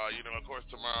direct, y'all. You know, of course,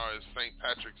 tomorrow is St.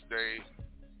 Patrick's Day.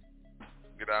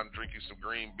 Get out and drink you some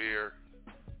green beer.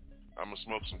 I'm going to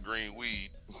smoke some green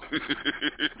weed.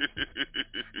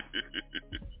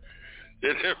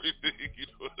 And everything, you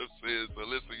know what I'm saying? So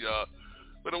listen, y'all,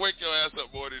 for the Wake Your Ass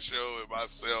Up Morning Show and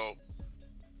myself,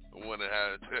 I want to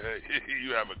have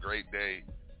you have a great day.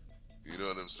 You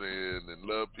know what I'm saying? And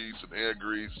love, peace, and hair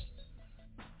grease.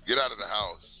 Get out of the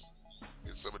house.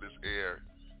 Get some of this air.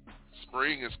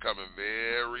 Spring is coming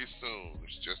very soon.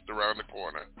 It's just around the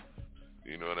corner.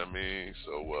 You know what I mean?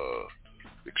 So,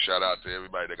 big shout out to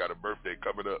everybody that got a birthday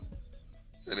coming up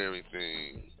and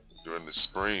everything during the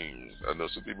spring. I know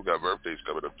some people got birthdays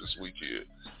coming up this weekend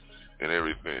and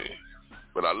everything.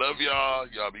 But I love y'all.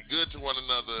 Y'all be good to one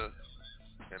another.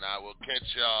 And I will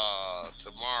catch y'all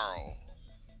tomorrow,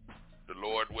 the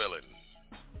Lord willing,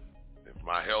 if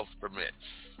my health permits.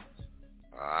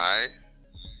 All right?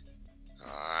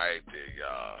 All right there,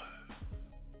 y'all.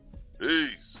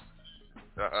 Peace.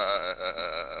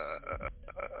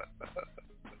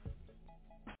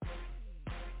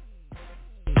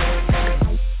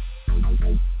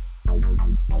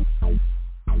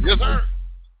 Yes, sir.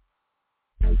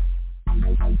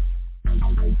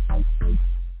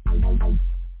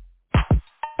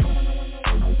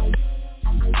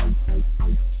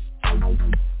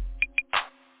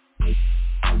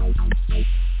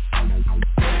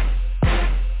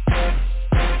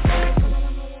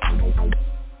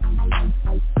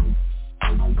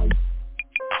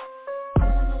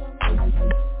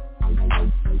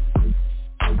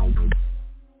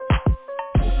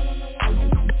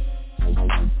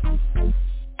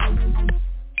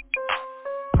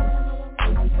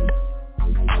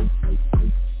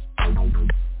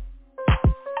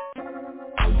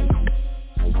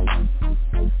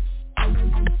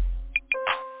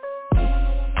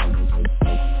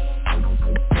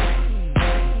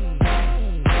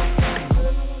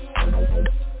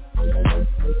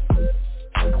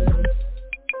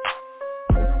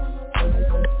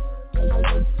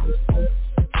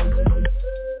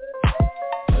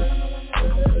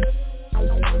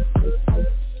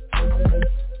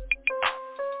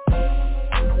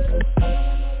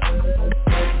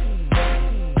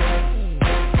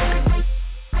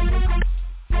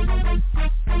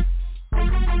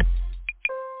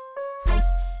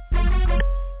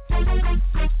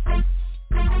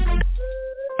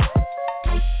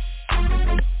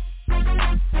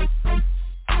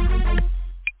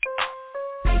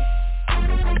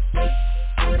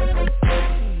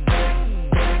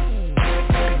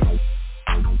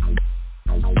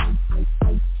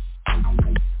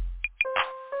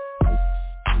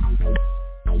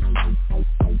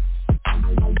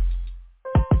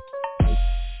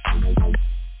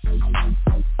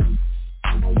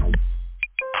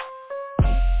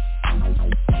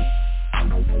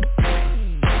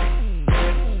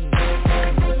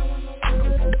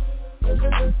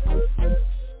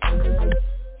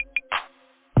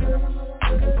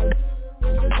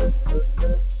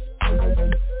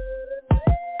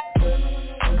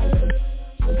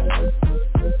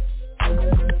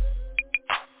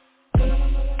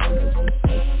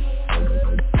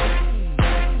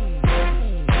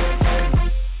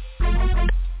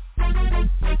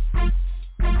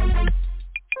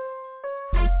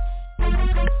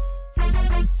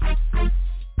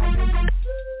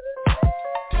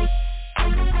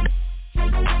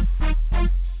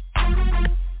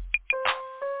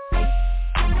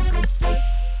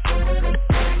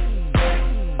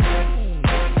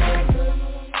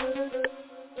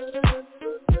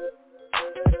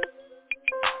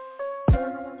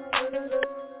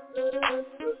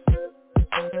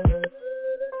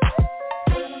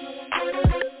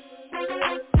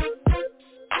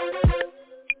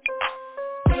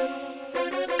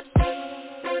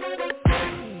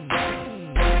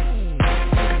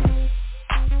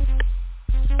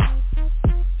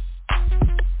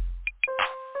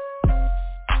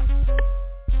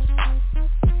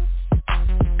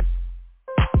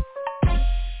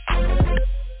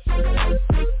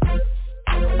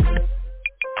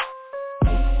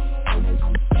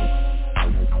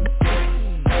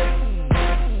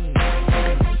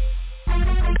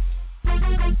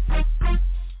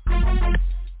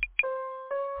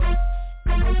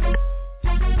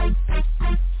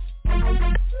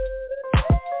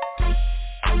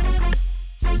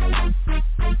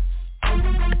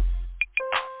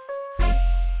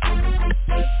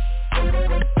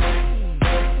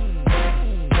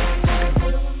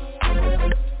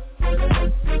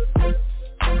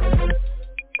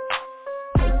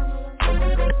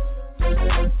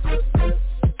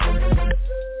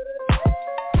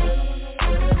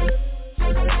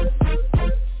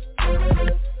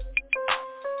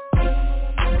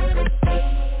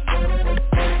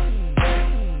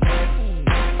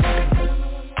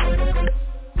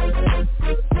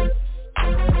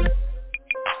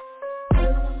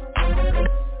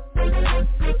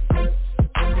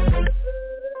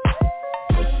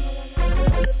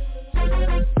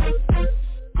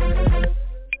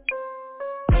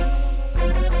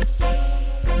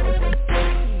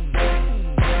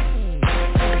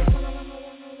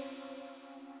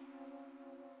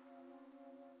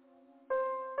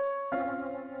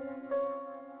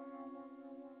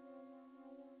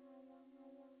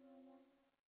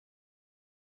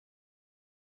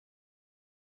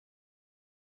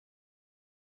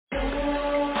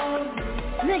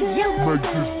 make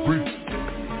this beat.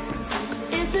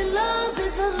 Is it love?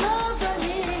 Is it love right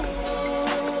here?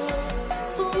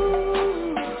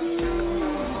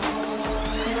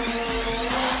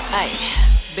 Ay,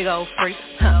 big old freak,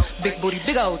 big booty,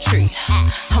 big old tree.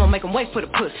 I'ma make him wait for the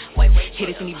pussy. Hit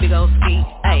it in these big old ski.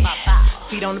 Ay,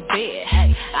 feet on the bed.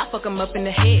 I fuck him up in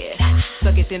the head.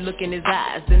 Suck it, then look in his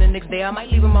eyes. Then the next day I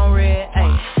might leave him on red.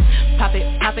 Ay, pop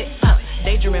it,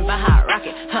 daydreaming by how I rock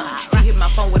it. He hit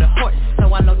my phone with a horse,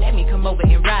 so I know that me come over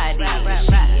and ride it.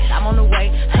 Shit, I'm on the way.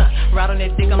 Ride on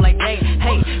that dick, I'm like, hey.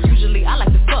 Usually I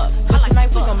like to fuck, but tonight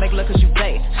we gon' make love 'cause you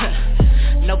paid.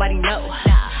 Nobody know.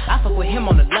 I fuck with him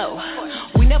on the low.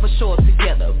 We never show up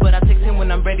together, but I text him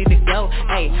when I'm ready to go.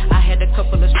 Hey, I had a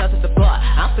couple of shots at the bar.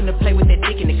 I'm finna play with that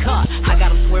dick in the car. I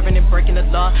got him swerving and breaking the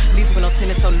law. Leave with no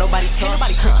tennis so nobody talk. Ain't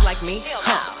nobody creep like me,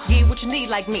 Get what you need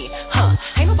like me,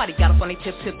 Ain't nobody got up on their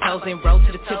tiptoes and roll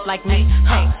to the tip like me,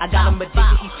 I got him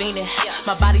addicted, he fiending.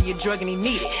 My body a drug and he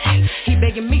need it. He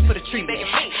begging me for the treatment.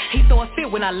 He throwing fit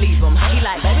when I leave him. He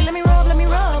like, baby, let me rub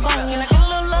on you. Can I get a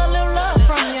little love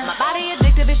from you? My body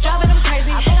addicted, it's driving him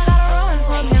crazy. I think I gotta run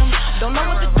from him. Don't know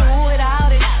what to do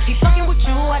without it. He fucking with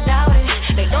you, I doubt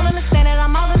it. They don't understand that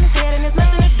I'm all in his head and it's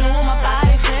nothing to do with my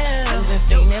body. You've been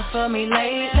feeling for me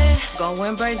lately,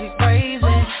 going crazy.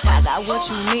 I got what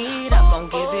you need, I'm gon'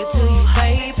 give it to you,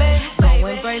 baby.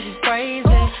 Going crazy,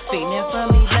 feeling for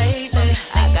me lately.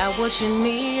 I got what you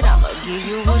need, I'ma give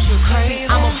you what you crave.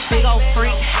 I'm a big old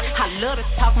freak, I love to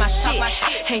talk my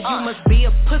shit. And you must be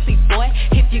a pussy boy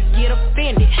if you get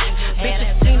offended.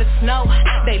 Bitches seen the snow,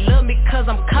 they love me 'cause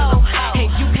I'm cold. And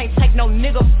you can't take no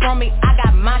nigga from me, I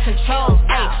got my control.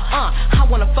 Ay, I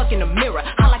wanna fuck in the mirror,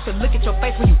 I like to look at your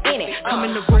face when you in it. Come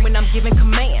in the room and I'm giving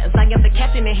commands, I am the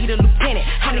captain and he the lieutenant.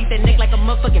 I need that neck like a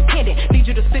motherfucking pendant. Need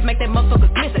you to spit, make that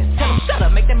motherfucker glisten. Tell him shut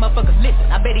up, make that motherfucker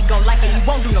listen. I bet he gon' like it, he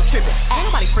won't do no tripping. Ain't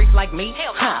nobody freaks like me,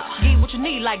 Get what you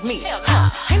need like me,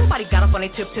 Ain't nobody got up on their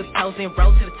tiptoes and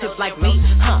roll to the tip like me,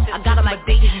 I got him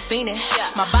addicted, he fiending.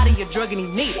 My body a drug and he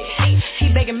need it. He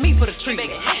begging me for the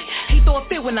treatment. He throw a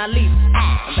fit when I leave.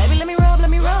 Baby, let me rub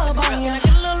on you. Can I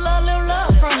get a little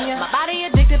love from you? My body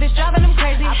addicted, it's driving him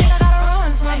crazy. I think I gotta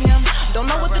run from him. Don't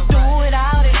know what to do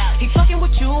without it. He fucking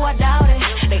with you, I doubt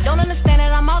it. They don't understand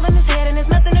that I'm all in his head and it's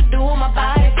nothing to do with my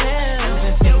body. You've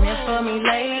been feeling for me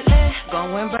lately,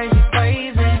 going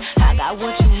crazy. I got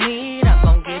what you need, I'm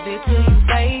gon' give it to you,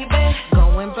 baby.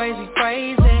 Going crazy,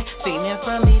 feeling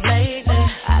for me lately.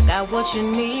 I got what you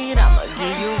need, I'ma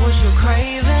give you what you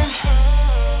crave.